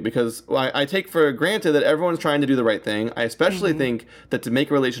trying to do because I take for granted that everyone's trying to do the right thing. I especially think that to make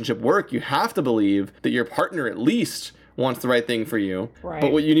a relationship work, you have to believe that your partner at least wants the right thing for you. Right.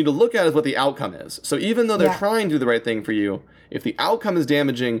 But what you need to look at is what the outcome is. So even though they're trying to do the right thing for you, if the outcome is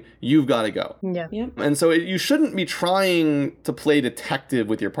damaging, you've got to go. Yeah. Yep. And so you shouldn't be trying to play detective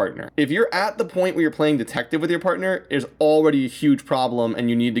with your partner. If you're at the point where you're playing detective with your partner, there's already a huge problem and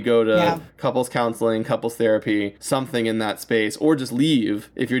you need to go to couples counseling, couples therapy, something in that space, or just leave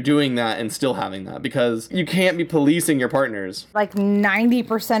if you're doing that and still having that because you can't be policing your partners. Like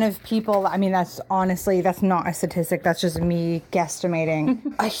 90% of people, I mean, that's not a statistic. That's just me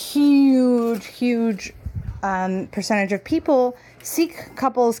guesstimating. A huge percentage of people seek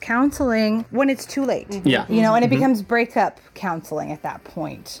couples counseling when it's too late. Yeah. You know, and it becomes breakup counseling at that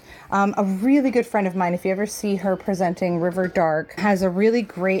point. A really good friend of mine, if you ever see her presenting River Dark, has a really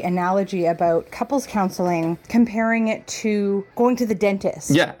great analogy about couples counseling, comparing it to going to the dentist.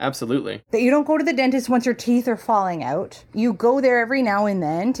 Yeah, absolutely. That you don't go to the dentist once your teeth are falling out. You go there every now and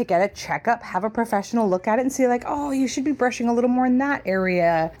then to get a checkup, have a professional look at it and say like, oh, you should be brushing a little more in that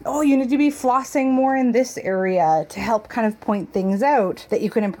area. Oh, you need to be flossing more in this area to help kind of point things out that you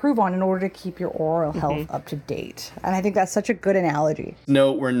can improve on in order to keep your oral health up to date. And I think that's such a good analogy.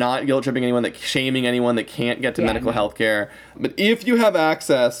 No, we're not guilt tripping anyone, shaming anyone that can't get to medical health care. But if you have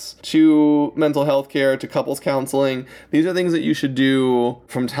access to mental health care, to couples counseling, these are things that you should do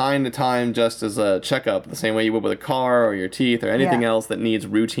from time to time just as a checkup, the same way you would with a car or your teeth or anything else that needs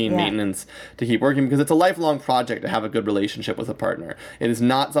routine maintenance to keep working, because it's a lifelong project to have a good relationship with a partner. It is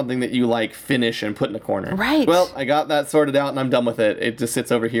not something that you like finish and put in a corner. Right. Well, I got that sorted out and I'm done with it. It just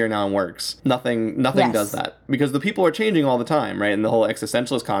sits over here now and works. Nothing does that. Because the people are changing all the time, right? And the whole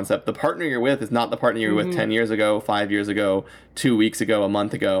existentialist concept, the partner you're with is not the partner you were with 10 years ago, 5 years ago, 2 weeks ago, a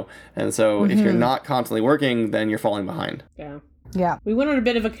month ago. And so if you're not constantly working, then you're falling behind. Yeah. Yeah. We went on a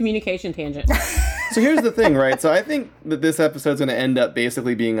bit of a communication tangent. So here's the thing, right? So I think that this episode's going to end up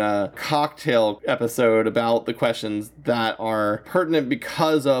basically being a cocktail episode about the questions that are pertinent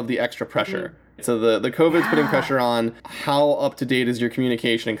because of the extra pressure. So the COVID's putting pressure on how up to date is your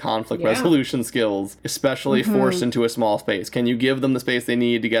communication and conflict resolution skills, especially forced into a small space. Can you give them the space they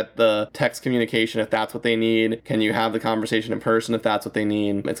need to get the text communication if that's what they need? Can you have the conversation in person if that's what they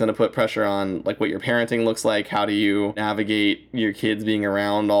need? It's going to put pressure on like what your parenting looks like. How do you navigate your kids being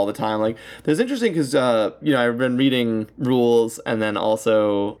around all the time? Like, there's interesting because I've been reading rules, and then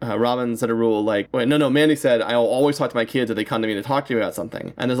also Robin said a rule like, Mandy said I'll always talk to my kids if they come to me to talk to me about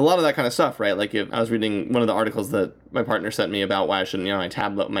something. And there's a lot of that kind of stuff, right? Like, if I was reading one of the articles that my partner sent me about why I shouldn't, my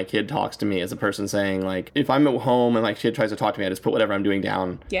tablet when my kid talks to me, as a person saying like, if I'm at home and my kid tries to talk to me, I just put whatever I'm doing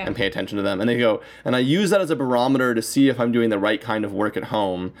down and pay attention to them. And they go, and I use that as a barometer to see if I'm doing the right kind of work at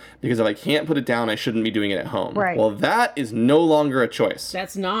home, because if I can't put it down, I shouldn't be doing it at home. Right. Well, that is no longer a choice.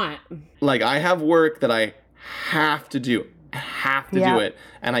 That's not. Like, I have work that I have to do. Do it,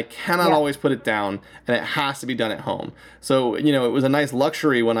 and I cannot always put it down, and it has to be done at home. So, it was a nice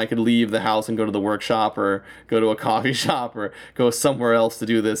luxury when I could leave the house and go to the workshop or go to a coffee shop or go somewhere else to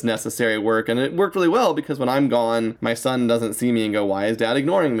do this necessary work. And it worked really well because when I'm gone, my son doesn't see me and go, why is dad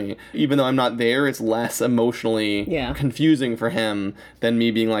ignoring me? Even though I'm not there, it's less emotionally confusing for him than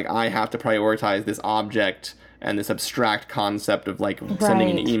me being like, I have to prioritize this object and this abstract concept of like sending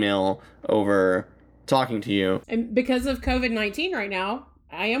an email over talking to you. And because of COVID-19 right now,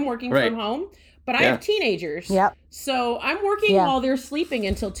 I am working from home, but I have teenagers. Yep. So I'm working while they're sleeping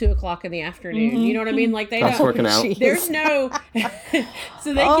until 2:00 in the afternoon. You know what I mean? Like That's working out. There's no,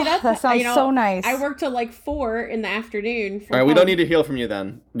 so they get up. That sounds so nice. I work till like 4 in the afternoon. All right, we don't need to hear from you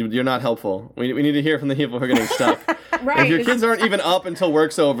then. You're not helpful. We need to hear from the people who are getting stuck. Right. If your kids aren't even up until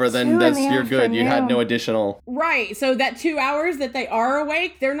work's over, then you're good. You had no additional. Right. So that 2 hours that they are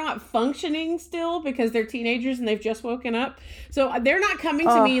awake, they're not functioning still because they're teenagers and they've just woken up. So they're not coming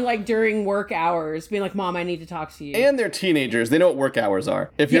to me like during work hours, being like, Mom, I need to talk to you. And they're teenagers. They know what work hours are.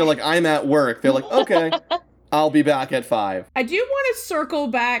 If you're like, I'm at work, they're like, okay, I'll be back at 5. I do want to circle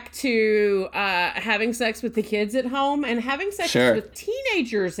back to having sex with the kids at home, and having sex with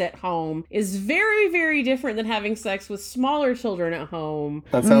teenagers at home is very, very different than having sex with smaller children at home.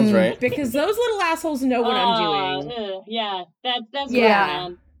 That sounds right. Because those little assholes know what I'm doing. Yeah, that's going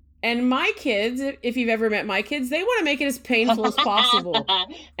on. And my kids, if you've ever met my kids, they want to make it as painful as possible.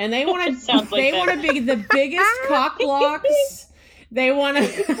 And they want to want to be the biggest cock blocks. They want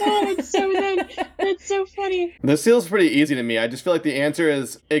to. Oh, that's so funny. This feels pretty easy to me. I just feel like the answer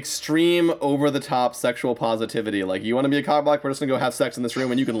is extreme, over-the-top sexual positivity. Like, you want to be a cock block, we're just gonna go have sex in this room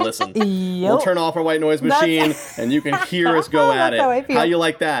and you can listen. We'll turn off our white noise machine and you can hear us go at it. How you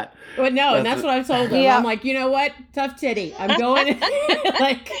like that? But no, and that's what I've told them. Yeah. I'm like, you know what? Tough titty. I'm going.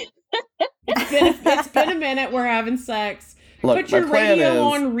 Like, it's been a minute. We're having sex. Look, put your radio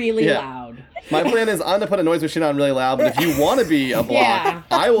on really loud. My plan is I'm going to put a noise machine on really loud, but if you want to be a block,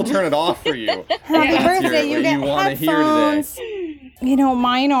 I will turn it off for you. Happy birthday, you get headphones. You know,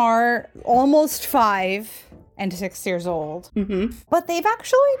 mine are almost 5 and 6 years old. Mm-hmm. But they've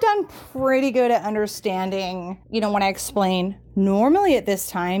actually done pretty good at understanding, you know, when I explain, normally at this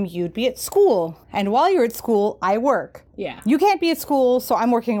time, you'd be at school. And while you're at school, I work. Yeah. You can't be at school, so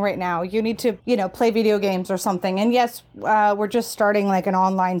I'm working right now. You need to, you know, play video games or something. And yes, we're just starting like an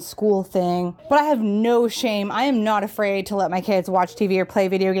online school thing. But I have no shame. I am not afraid to let my kids watch TV or play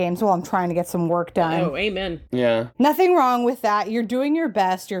video games while I'm trying to get some work done. Oh, amen. Yeah. Nothing wrong with that. You're doing your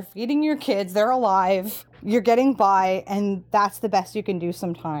best. You're feeding your kids. They're alive. You're getting by, and that's the best you can do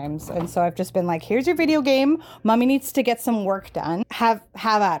sometimes. And so I've just been like, here's your video game. Mommy needs to get some work done. Have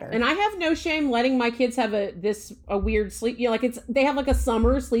at her. And I have no shame letting my kids have a weird sleep. You know, like they have like a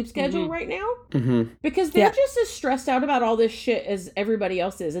summer sleep schedule right now. Mm-hmm. Because they're just as stressed out about all this shit as everybody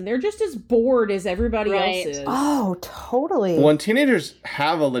else is. And they're just as bored as everybody else is. Oh, totally. When teenagers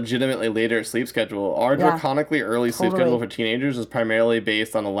have a legitimately later sleep schedule, our draconically early sleep schedule for teenagers is primarily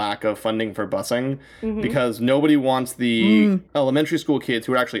based on a lack of funding for busing. Mm-hmm. Because nobody wants the elementary school kids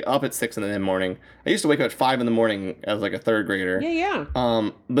who are actually up at 6 in the morning. I used to wake up at 5 in the morning as like a third grader. Yeah.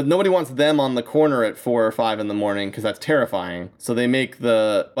 But nobody wants them on the corner at 4 or 5 in the morning because that's terrifying. So they make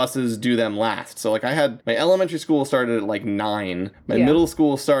the buses do them last. So like I had my elementary school started at like 9. My middle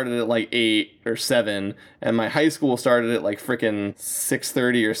school started at like 8 or 7. And my high school started at like freaking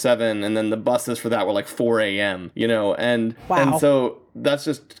 6:30 or 7. And then the buses for that were like 4 a.m. You know, and so that's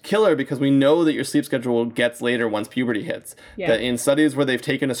just killer because we know that your sleep schedule gets later once puberty hits. Yeah. That in studies where they've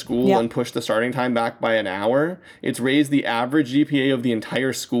taken a school and pushed the starting time back by an hour, it's raised the average GPA of the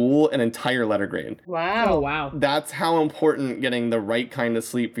entire school an entire letter grade. Wow. Oh, wow. That's how important getting the right kind of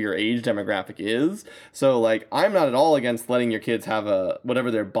sleep for your age demographic is. So, like, I'm not at all against letting your kids have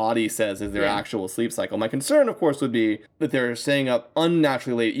whatever their body says is their actual sleep cycle. My concern, of course, would be that they're staying up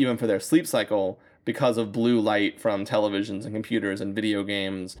unnaturally late even for their sleep cycle because of blue light from televisions and computers and video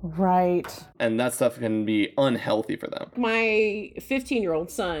games. Right. And that stuff can be unhealthy for them. My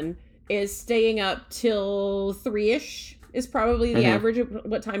 15-year-old son is staying up till 3-ish is probably the average of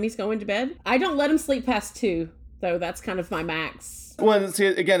what time he's going to bed. I don't let him sleep past 2, though. That's kind of my max. Well, see,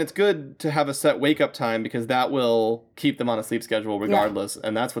 again, it's good to have a set wake-up time because that will keep them on a sleep schedule regardless.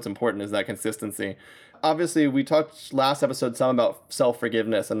 And that's what's important is that consistency. Obviously, we talked last episode some about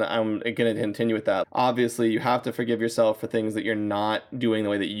self-forgiveness, and I'm going to continue with that. Obviously, you have to forgive yourself for things that you're not doing the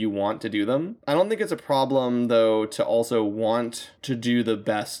way that you want to do them. I don't think it's a problem, though, to also want to do the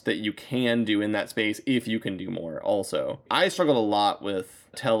best that you can do in that space if you can do more also. I struggled a lot with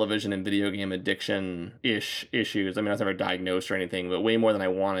television and video game addiction-ish issues. I mean, I was never diagnosed or anything, but way more than I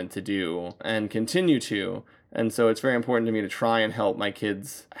wanted to do and continue to. And so it's very important to me to try and help my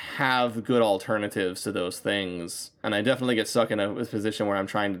kids have good alternatives to those things. And I definitely get stuck in a position where I'm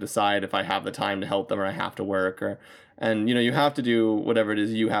trying to decide if I have the time to help them or I have to work. And, you know, you have to do whatever it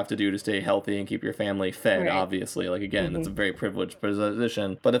is you have to do to stay healthy and keep your family fed, obviously. Like, again, it's a very privileged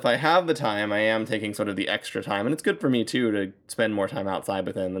position. But if I have the time, I am taking sort of the extra time. And it's good for me, too, to spend more time outside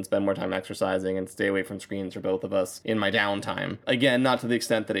with him and spend more time exercising and stay away from screens for both of us in my downtime. Again, not to the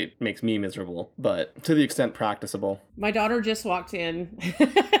extent that it makes me miserable, but to the extent practicable. My daughter just walked in.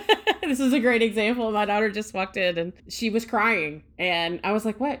 This is a great example. My daughter just walked in and she was crying. And I was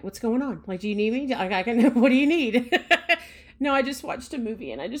like, what's going on? Like, do you need me? Like, what do you need? No, I just watched a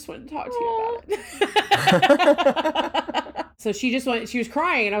movie and I just wanted to talk to you about it. So she was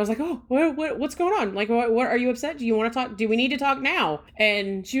crying and I was like, oh, what's going on? Like, what are you upset? Do you want to talk? Do we need to talk now?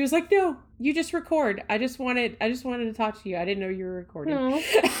 And she was like, no, you just record. I just wanted to talk to you. I didn't know you were recording.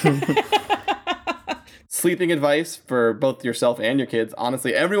 Sleeping advice for both yourself and your kids.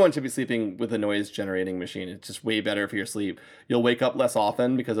 Honestly, everyone should be sleeping with a noise generating machine. It's just way better for your sleep. You'll wake up less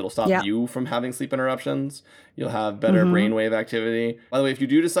often because it'll stop you from having sleep interruptions. You'll have better brainwave activity. By the way, if you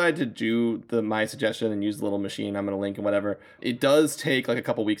do decide to do my suggestion and use the little machine, I'm going to link and whatever, it does take like a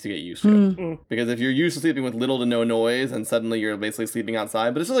couple weeks to get used to. Because if you're used to sleeping with little to no noise and suddenly you're basically sleeping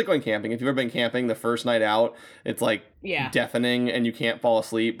outside, but it's just like going camping. If you've ever been camping, the first night out, it's like deafening and you can't fall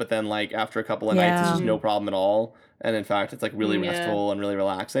asleep. But then like after a couple of nights, it's just no problem at all. And in fact, it's like really restful and really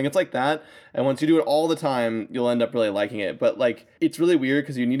relaxing. It's like that. And once you do it all the time, you'll end up really liking it. But like, it's really weird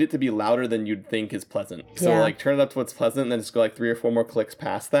because you need it to be louder than you'd think is pleasant. So like turn it up to what's pleasant and then just go like 3 or 4 more clicks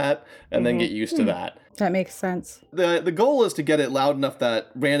past that and then get used to that. That makes sense. The goal is to get it loud enough that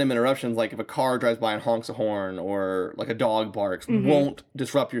random interruptions, like if a car drives by and honks a horn or like a dog barks, won't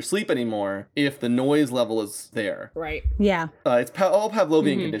disrupt your sleep anymore if the noise level is there. Right. Yeah. It's all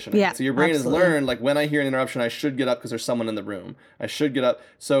Pavlovian conditioning. Yeah, so your brain absolutely. has learned, like, when I hear an interruption, I should get up because there's someone in the room. I should get up.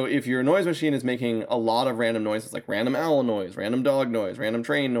 So if your noise machine is making a lot of random noises, like random owl noise, random dog noise, random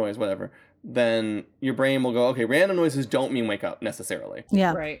train noise, whatever, then your brain will go, okay, random noises don't mean wake up necessarily.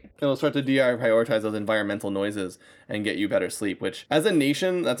 Yeah. Right. It'll start to deprioritize those environmental noises and get you better sleep, which as a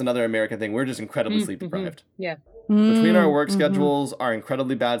nation, that's another American thing. We're just incredibly sleep deprived. Yeah. Between our work schedules, our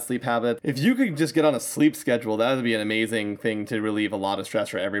incredibly bad sleep habits, if you could just get on a sleep schedule, that would be an amazing thing to relieve a lot of stress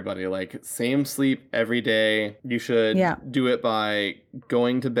for everybody. Like, same sleep every day. You should do it by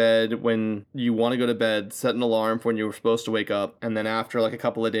going to bed when you want to go to bed, set an alarm for when you were supposed to wake up, and then after like a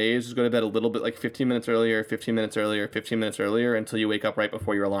couple of days, just go to bed a little bit, like 15 minutes earlier, 15 minutes earlier, 15 minutes earlier, until you wake up right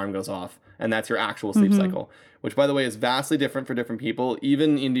before your alarm goes off. And that's your actual sleep cycle, which, by the way, is vastly different for different people.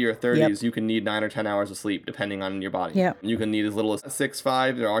 Even into your 30s, you can need 9 or 10 hours of sleep, depending on your body. Yep. You can need as little as 6,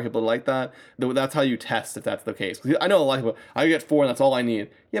 5. There are people like that. That's how you test if that's the case. 'Cause I know a lot of people, I get 4 and that's all I need.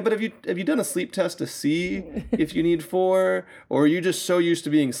 Yeah, but have you done a sleep test to see if you need 4? Or are you just so used to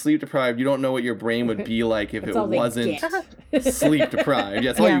being sleep deprived, you don't know what your brain would be like if it wasn't sleep deprived?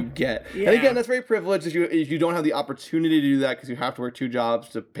 Yeah, that's all you get. Yeah. And again, that's very privileged if you don't have the opportunity to do that because you have to work 2 jobs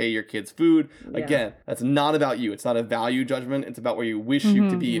to pay your kids food. Again, that's not about you. It's not a value judgment. It's about where you wish you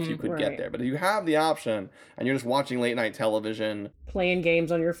could be if you could get there. But if you have the option and you're just watching late night television, Playing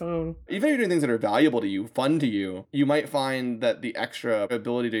games on your phone. even if you're doing things that are valuable to you, fun to you, you might find that the extra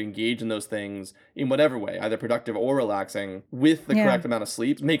ability to engage in those things in whatever way, either productive or relaxing, with the correct amount of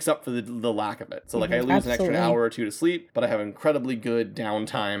sleep makes up for the lack of it. So like I lose an extra hour or 2 to sleep, but I have incredibly good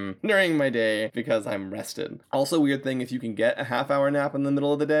downtime during my day because I'm rested. Also, weird thing, if you can get a half-hour nap in the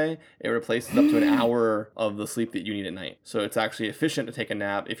middle of the day, it replaces up to an hour of the sleep that you need at night. So it's actually efficient to take a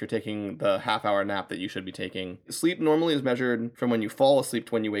nap if you're taking the half-hour nap that you should be taking. Sleep normally is measured from when you fall asleep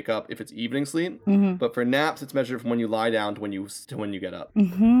to when you wake up if it's evening sleep, but for naps it's measured from when you lie down to when you get up.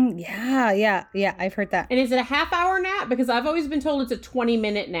 Yeah, I've heard that. And is it a half-hour nap? Because I've always been told it's a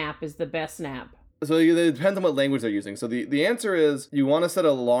 20-minute nap is the best nap. So it depends on what language they're using. So the answer is you want to set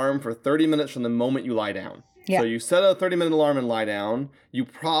an alarm for 30 minutes from the moment you lie down. Yeah. So you set a 30-minute alarm and lie down. You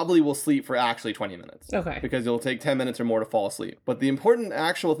probably will sleep for actually 20 minutes. Okay. Because you'll take 10 minutes or more to fall asleep. But the important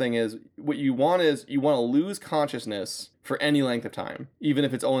actual thing is what you want is you want to lose consciousness for any length of time, even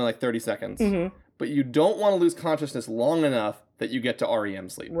if it's only like 30 seconds. But you don't want to lose consciousness long enough that you get to REM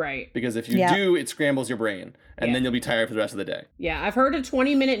sleep. Right. Because if you do, it scrambles your brain. And then you'll be tired for the rest of the day. Yeah, I've heard a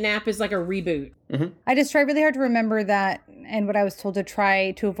 20-minute nap is like a reboot. I just try really hard to remember that, and what I was told to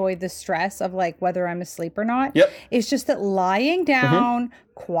try to avoid the stress of like whether I'm asleep or not. Yep. It's just that lying down,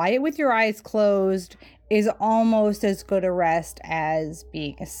 quiet with your eyes closed, is almost as good a rest as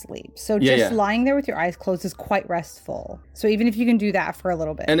being asleep. So just lying there with your eyes closed is quite restful. So even if you can do that for a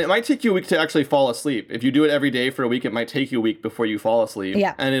little bit. And it might take you a week to actually fall asleep. If you do it every day for a week, it might take you a week before you fall asleep.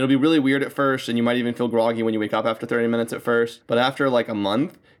 Yeah. And it'll be really weird at first, and you might even feel groggy when you wake up after 30 minutes at first. But after like a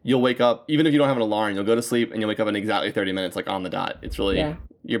month, you'll wake up, even if you don't have an alarm, you'll go to sleep and you'll wake up in exactly 30 minutes, like on the dot. It's really...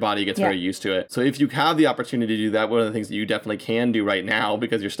 Your body gets very used to it. So if you have the opportunity to do that, one of the things that you definitely can do right now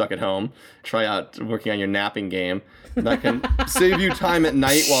because you're stuck at home, try out working on your napping game. That can save you time at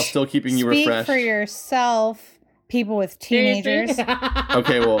night while still keeping you refreshed. Speak for yourself, people with teenagers.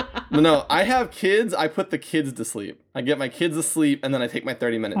 Okay, well, no, I have kids. I put the kids to sleep. I get my kids to sleep, and then I take my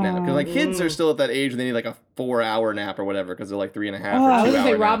 30-minute nap. Because my kids are still at that age, and they need like a 4-hour nap or whatever, because they're like 3.5 or 2 I was hour gonna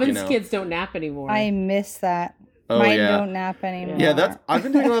say, nap, Robin's kids don't nap anymore. I miss that. Oh, Mine yeah. don't nap anymore. Yeah, I've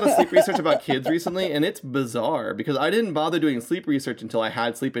been doing a lot of sleep research about kids recently, and it's bizarre because I didn't bother doing sleep research until I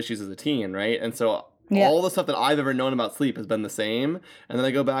had sleep issues as a teen, right? And so all the stuff that I've ever known about sleep has been the same. And then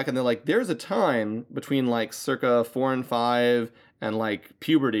I go back and they're like, there's a time between like circa 4 and 5 and like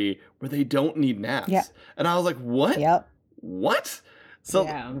puberty where they don't need naps. Yeah. And I was like, what? Yep. What? So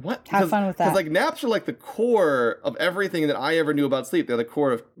Yeah. what? Have fun with that. Because like naps are like the core of everything that I ever knew about sleep. They're the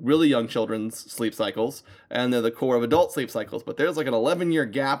core of really young children's sleep cycles, and they're the core of adult sleep cycles. But there's like an 11-year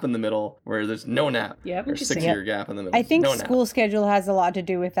gap in the middle where there's no nap. Yep. Or Interesting. 6-year gap in the middle. I think no nap. school schedule has a lot to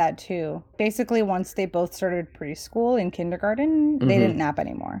do with that too. Basically, once they both started preschool and kindergarten, they didn't nap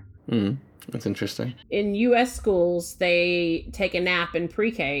anymore. That's interesting. In U.S. schools, they take a nap in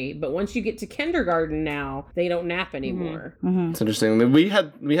pre-K, but once you get to kindergarten now, they don't nap anymore. It's interesting. I mean, we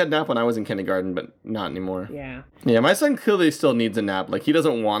had nap when I was in kindergarten, but not anymore. Yeah. Yeah, my son clearly still needs a nap. Like he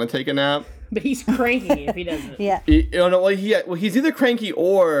doesn't want to take a nap. But he's cranky if he doesn't. Yeah. He's either cranky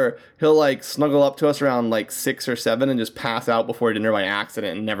or he'll like snuggle up to us around like 6 or 7 and just pass out before dinner by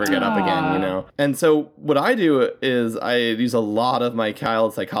accident and never get up again, you know? And so what I do is I use a lot of my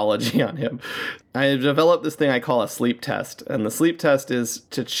child psychology on him. I developed this thing I call a sleep test. And the sleep test is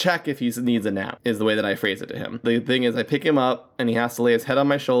to check if he needs a nap, is the way that I phrase it to him. The thing is I pick him up and he has to lay his head on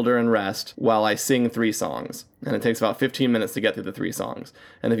my shoulder and rest while I sing 3 songs. And it takes about 15 minutes to get through the 3 songs.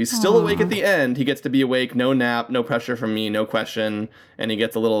 And if he's still awake at the end, he gets to be awake, no nap, no pressure from me, no question, and he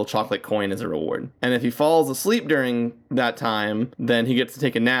gets a little chocolate coin as a reward. And if he falls asleep during that time, then he gets to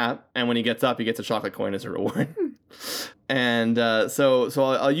take a nap, and when he gets up, he gets a chocolate coin as a reward. And so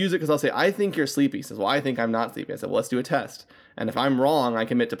I'll use it because I'll say, I think you're sleepy. He says, well, I think I'm not sleepy. I said, well, let's do a test. And if I'm wrong, I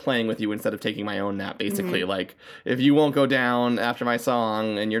commit to playing with you instead of taking my own nap, basically. Like, if you won't go down after my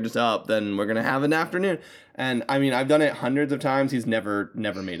song and you're just up, then we're going to have an afternoon. And, I mean, I've done it hundreds of times. He's never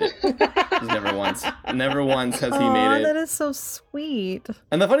made it. He's never once has he made it. That is so sweet.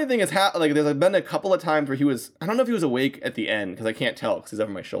 And the funny thing is, there's been a couple of times where I don't know if he was awake at the end, because I can't tell because he's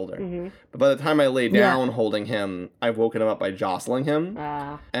over my shoulder. But by the time I lay down holding him, I've woken him up by jostling him.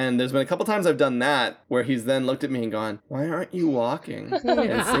 And there's been a couple times I've done that where he's then looked at me and gone, why aren't you walking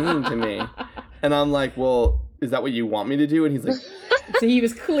and singing to me? And I'm like, well, is that what you want me to do? And he's like, So he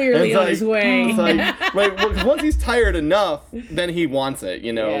was clearly on his way. It's like, right, well, once he's tired enough, then he wants it,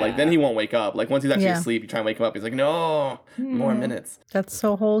 you know? Yeah. Like, then he won't wake up. Like, once he's actually asleep, you try and wake him up. He's like, no, more minutes. That's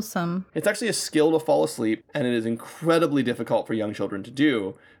so wholesome. It's actually a skill to fall asleep, and it is incredibly difficult for young children to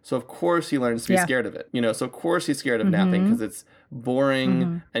do. So, of course, he learns to be scared of it. You know, so of course he's scared of napping because it's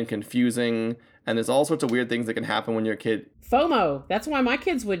boring and confusing, and there's all sorts of weird things that can happen when you're a kid. FOMO. That's why my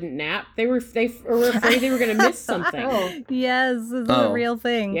kids wouldn't nap. They were afraid they were going to miss something. Yes, this is a real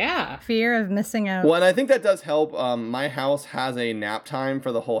thing. Yeah. Fear of missing out. Well, and I think that does help. My house has a nap time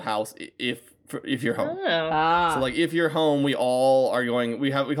for the whole house if you're home. So like if you're home, we all are going.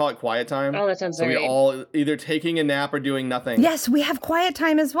 We call it quiet time. Oh, that sounds so very. we all either taking a nap or doing nothing. Yes, we have quiet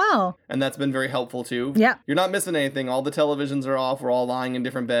time as well. And that's been very helpful too. Yeah. You're not missing anything. All the televisions are off. We're all lying in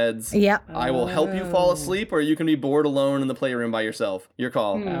different beds. Yeah. I will help you fall asleep, or you can be bored alone in the playroom by yourself. Your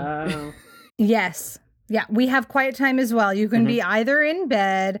call. Yes. Yeah, we have quiet time as well. You can be either in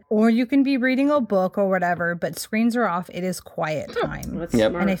bed or you can be reading a book or whatever, but screens are off. It is quiet time. That's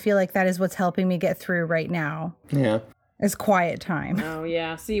Yep. smart. And I feel like that is what's helping me get through right now. Yeah. Is quiet time. Oh,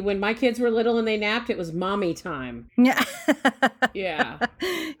 yeah. See, when my kids were little and they napped, it was mommy time. Yeah. Yeah.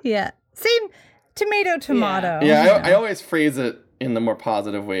 Yeah. Same tomato. Yeah, I always phrase it in the more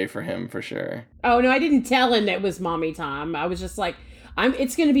positive way for him, for sure. Oh, no, I didn't tell him it was mommy time. I was just like,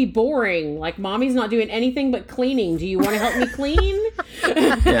 it's going to be boring. Like, mommy's not doing anything but cleaning. Do you want to help me clean?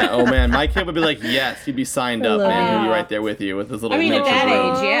 Yeah, oh man, my kid would be like, yes, he'd be signed up, man. He'd be right there with you with his little I mean, at miniature that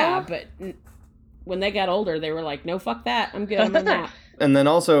broom. age, yeah, but when they got older, they were like, no, fuck that. I'm good. I'm a nap. And then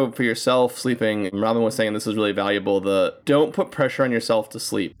also for yourself sleeping, Robin was saying this is really valuable, don't put pressure on yourself to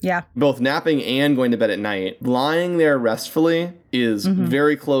sleep. Yeah. Both napping and going to bed at night, lying there restfully is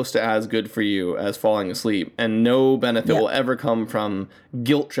very close to as good for you as falling asleep. And no benefit will ever come from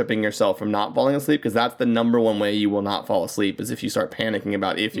guilt tripping yourself from not falling asleep, because that's the number one way you will not fall asleep, is if you start panicking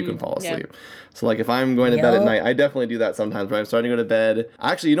about if you can fall asleep. So like if I'm going to bed at night, I definitely do that sometimes when I'm starting to go to bed.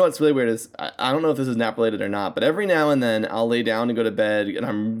 Actually, you know what's really weird is, I don't know if this is nap related or not, but every now and then I'll lay down and go to bed and if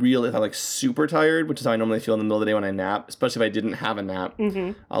I'm like super tired, which is how I normally feel in the middle of the day when I nap, especially if I didn't have a nap,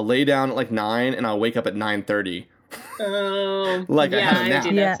 I'll lay down at like 9 and I'll wake up at 9:30. Like I had a nap. I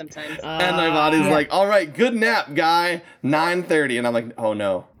do that sometimes. And my body's like, all right, good nap, guy. 9:30. And I'm like, oh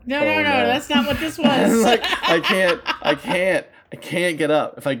no. No, Oh, no, that's not what this was. Like, I can't get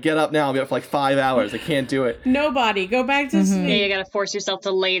up. If I get up now, I'll be up for like 5 hours. I can't do it. Nobody. Go back to sleep. Yeah, you gotta force yourself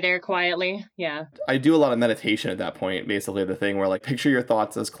to lay there quietly. Yeah. I do a lot of meditation at that point, basically the thing where like picture your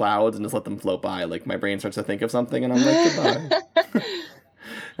thoughts as clouds and just let them float by. Like my brain starts to think of something and I'm like, goodbye.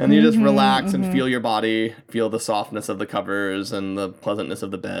 And you just relax and feel your body, feel the softness of the covers and the pleasantness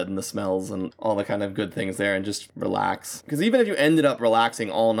of the bed and the smells and all the kind of good things there, and just relax. Because even if you ended up relaxing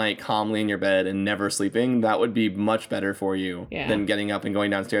all night calmly in your bed and never sleeping, that would be much better for you than getting up and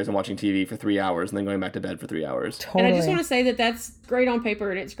going downstairs and watching TV for 3 hours and then going back to bed for 3 hours. Totally. And I just want to say that that's great on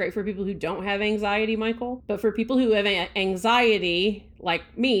paper, and it's great for people who don't have anxiety, Michael. But for people who have anxiety, like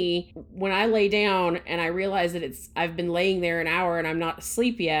me, when I lay down and I realize that I've been laying there an hour and I'm not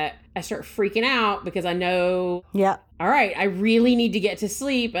asleep yet, I start freaking out because I know, all right, I really need to get to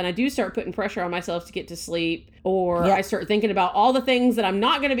sleep. And I do start putting pressure on myself to get to sleep. Or I start thinking about all the things that I'm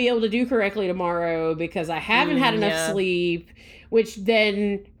not going to be able to do correctly tomorrow because I haven't had enough sleep, which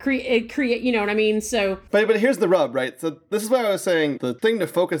then create, you know what I mean? So, but here's the rub, right? So this is why I was saying the thing to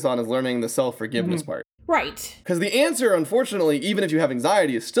focus on is learning the self-forgiveness part. Right. Because the answer, unfortunately, even if you have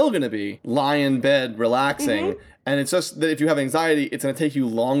anxiety, is still going to be lie in bed, relaxing. And it's just that if you have anxiety, it's going to take you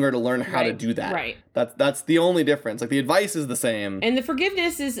longer to learn how to do that. Right. That's the only difference. Like, the advice is the same. And the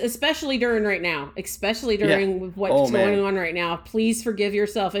forgiveness is especially during right now, especially during what's going on right now. Please forgive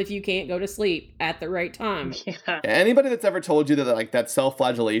yourself if you can't go to sleep at the right time. Anybody that's ever told you that like that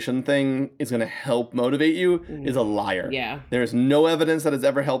self-flagellation thing is going to help motivate you is a liar. Yeah. There's no evidence that has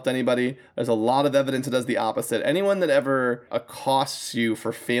ever helped anybody. There's a lot of evidence that does the opposite. Anyone that ever accosts you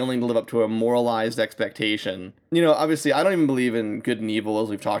for failing to live up to a moralized expectation. You know, obviously, I don't even believe in good and evil, as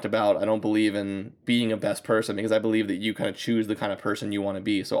we've talked about. I don't believe in being a best person because I believe that you kind of choose the kind of person you want to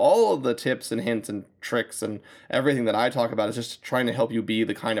be. So all of the tips and hints and tricks and everything that I talk about is just trying to help you be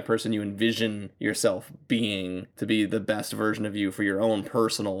the kind of person you envision yourself being, to be the best version of you for your own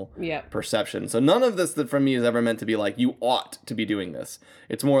personal perception. So none of this that from me is ever meant to be like, you ought to be doing this.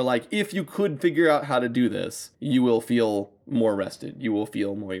 It's more like, if you could figure out how to do this, you will feel more rested. You will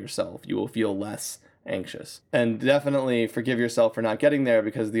feel more yourself. You will feel less anxious. And definitely forgive yourself for not getting there,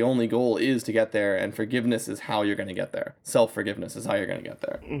 because the only goal is to get there, and forgiveness is how you're going to get there. Self-forgiveness is how you're going to get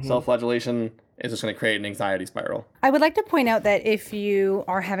there. Self-flagellation is just going to create an anxiety spiral. I would like to point out that if you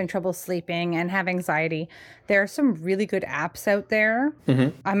are having trouble sleeping and have anxiety, there are some really good apps out there.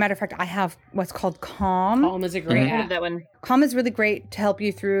 As a matter of fact, I have what's called Calm. Calm is a great app. That one. Calm is really great to help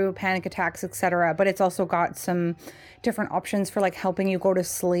you through panic attacks, etc. But it's also got some different options for like helping you go to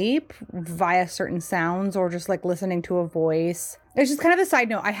sleep via certain sounds or just like listening to a voice. It's just kind of a side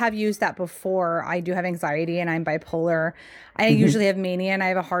note. I have used that before. I do have anxiety and I'm bipolar. I usually have mania and I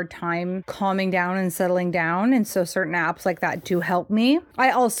have a hard time calming down and settling down. And so certain apps like that do help me.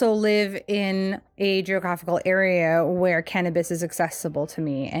 I also live in a geographical area where cannabis is accessible to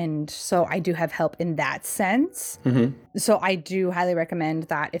me. And so I do have help in that sense. So I do highly recommend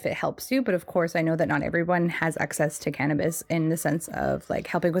that if it helps you. But of course, I know that not everyone has access to cannabis in the sense of like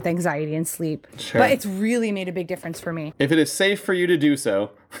helping with anxiety and sleep. But it's really made a big difference for me. If it is safe for you to do so.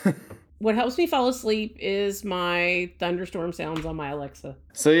 What helps me fall asleep is my thunderstorm sounds on my Alexa.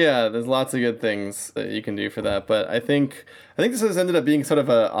 So yeah, there's lots of good things that you can do for that. But I think this has ended up being sort of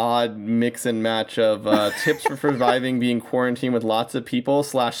an odd mix and match of tips for surviving being quarantined with lots of people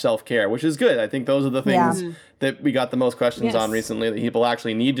 / self-care, which is good. I think those are the things that we got the most questions on recently that people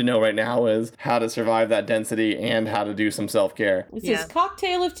actually need to know right now, is how to survive that density and how to do some self-care. This is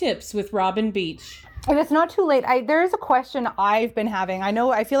Cocktail of Tips with Robin Beach. If it's not too late, there is a question I've been having.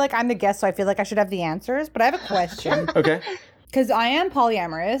 I feel like I'm the guest, so I feel like I should have the answers, but I have a question. Okay. Because I am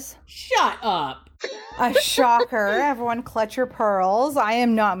polyamorous. Shut up. A shocker. Everyone clutch your pearls. I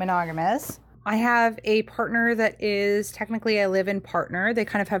am not monogamous. I have a partner that is technically a live-in partner. They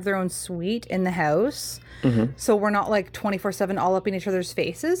kind of have their own suite in the house. So we're not like 24/7 all up in each other's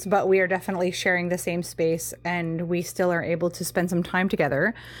faces, but we are definitely sharing the same space and we still are able to spend some time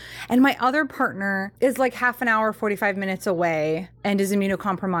together. And my other partner is like half an hour, 45 minutes away and is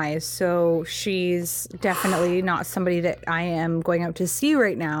immunocompromised. So she's definitely not somebody that I am going out to see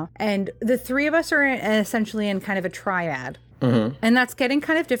right now. And the three of us are essentially in kind of a triad. And that's getting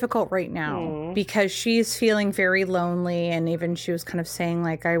kind of difficult right now because she's feeling very lonely. And even she was kind of saying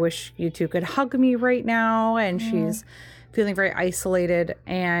like, I wish you two could hug me right now. And she's feeling very isolated.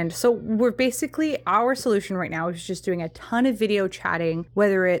 And so we're basically, our solution right now is just doing a ton of video chatting,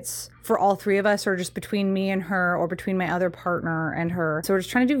 whether it's for all three of us or just between me and her or between my other partner and her. So we're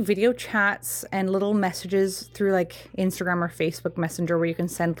just trying to do video chats and little messages through like Instagram or Facebook Messenger where you can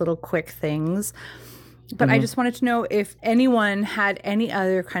send little quick things. But I just wanted to know if anyone had any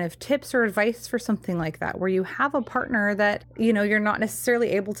other kind of tips or advice for something like that, where you have a partner that, you know, you're not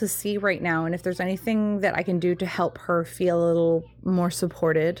necessarily able to see right now. And if there's anything that I can do to help her feel a little more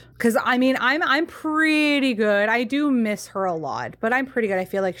supported. Because I mean, I'm pretty good. I do miss her a lot, but I'm pretty good. I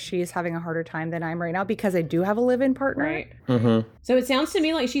feel like she's having a harder time than I'm right now because I do have a live-in partner. Right. So it sounds to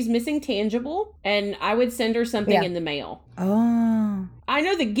me like she's missing tangible, and I would send her something in the mail. Oh. I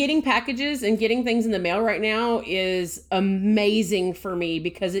know that getting packages and getting things in the mail right now is amazing for me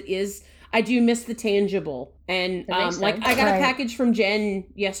because I do miss the tangible. And like I got a package from Jen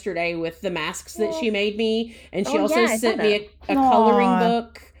yesterday with the masks that she made me. And she also sent me a coloring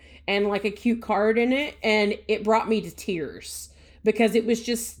book and like a cute card in it. And it brought me to tears because it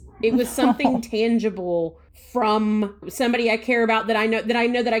was something tangible from somebody I care about that I know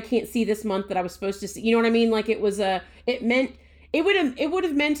that I can't see this month that I was supposed to see. You know what I mean? Like it would have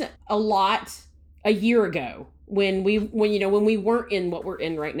meant a lot a year ago when we weren't in what we're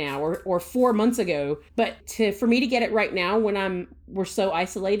in right now, or 4 months ago. But for me to get it right now when we're so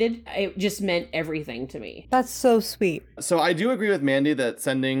isolated, it just meant everything to me. That's so sweet. So I do agree with Mandy that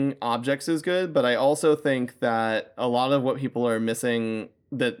sending objects is good, but I also think that a lot of what people are missing,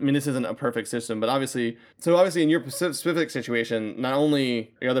 this isn't a perfect system, but obviously in your specific situation, not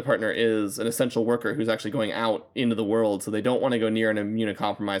only the other partner is an essential worker who's actually going out into the world, so they don't want to go near an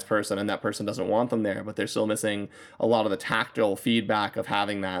immunocompromised person, and that person doesn't want them there, but they're still missing a lot of the tactile feedback of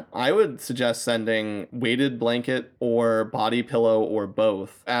having that. I would suggest sending weighted blanket or body pillow or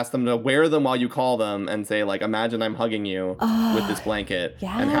both. Ask them to wear them while you call them and say, like, imagine I'm hugging you with this blanket,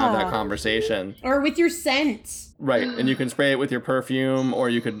 and have that conversation. Or with your scent. Right, and you can spray it with your perfume, or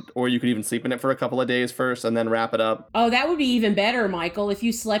you could even sleep in it for a couple of days first and then wrap it up. Oh, that would be even better, Michael, if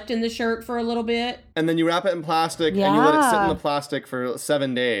you slept in the shirt for a little bit. And then you wrap it in plastic and you let it sit in the plastic for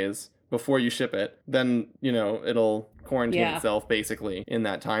 7 days before you ship it. Then, it'll quarantine itself basically in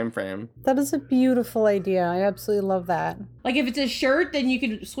that time frame. That is a beautiful idea. I absolutely love that. Like if it's a shirt, then you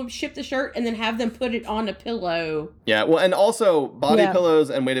could ship the shirt and then have them put it on a pillow. Yeah, well, and also body pillows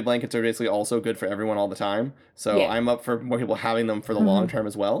and weighted blankets are basically also good for everyone all the time. So I'm up for more people having them for the long term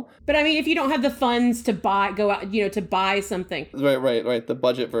as well. But I mean, if you don't have the funds to buy something. Right. The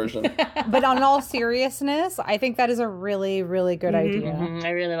budget version. But on all seriousness, I think that is a really, really good idea. I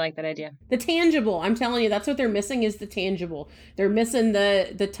really like that idea. The tangible, I'm telling you, that's what they're missing is the tangible. They're missing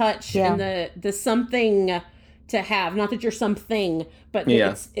the touch and the something to have. Not that you're something, but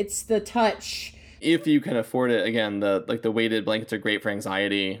it's the touch. If you can afford it, again, the weighted blankets are great for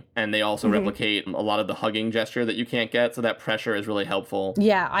anxiety, and they also replicate a lot of the hugging gesture that you can't get, so that pressure is really helpful.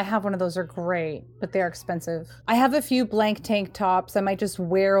 Yeah, I have one of those. They're great, but they're expensive. I have a few blank tank tops I might just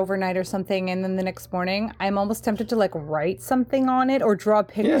wear overnight or something, and then the next morning, I'm almost tempted to write something on it or draw a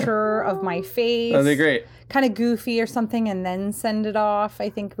picture of my face. That'd be great. Kind of goofy or something, and then send it off. I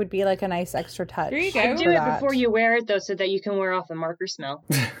think would be a nice extra touch. There you go. Do it before you wear it, though, so that you can wear off the marker smell.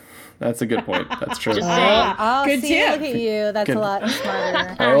 That's a good point. That's true. Just saying. Good tip. Look at you. That's a lot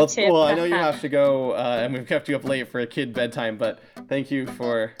smarter. All right, well, I know you have to go, and we've kept you up late for a kid bedtime, but thank you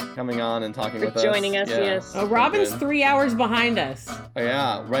for coming on and talking with us. Joining us, yes. Oh, Robin's 3 hours behind us. Oh,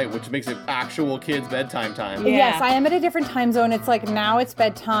 yeah, right, which makes it actual kids' bedtime time. Yeah. Yes, I am at a different time zone. It's now it's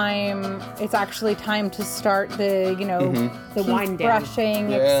bedtime. It's actually time to start the, The wind down.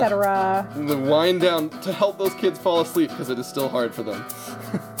 brushing, etc. The wind down to help those kids fall asleep because it is still hard for them.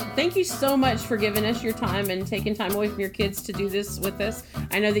 Thank you so much for giving us your time and taking time away from your kids to do this with us.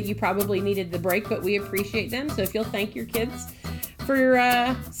 I know that you probably needed the break, but we appreciate them. So if you'll thank your kids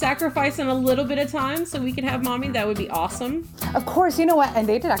for sacrificing a little bit of time so we could have Mommy, that would be awesome. Of course, you know what? And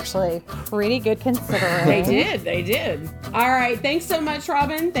they did actually pretty good considering. They did. All right. Thanks so much,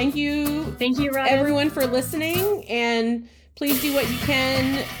 Robin. Thank you. Thank you, Robin. Everyone for listening, and please do what you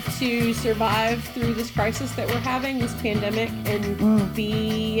can to survive through this crisis that we're having, this pandemic, and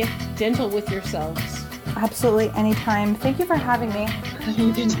be gentle with yourselves. Absolutely. Anytime. Thank you for having me.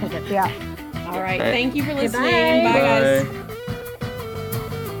 Yeah. All right. Thank you for listening. Goodbye. Bye, guys. Bye.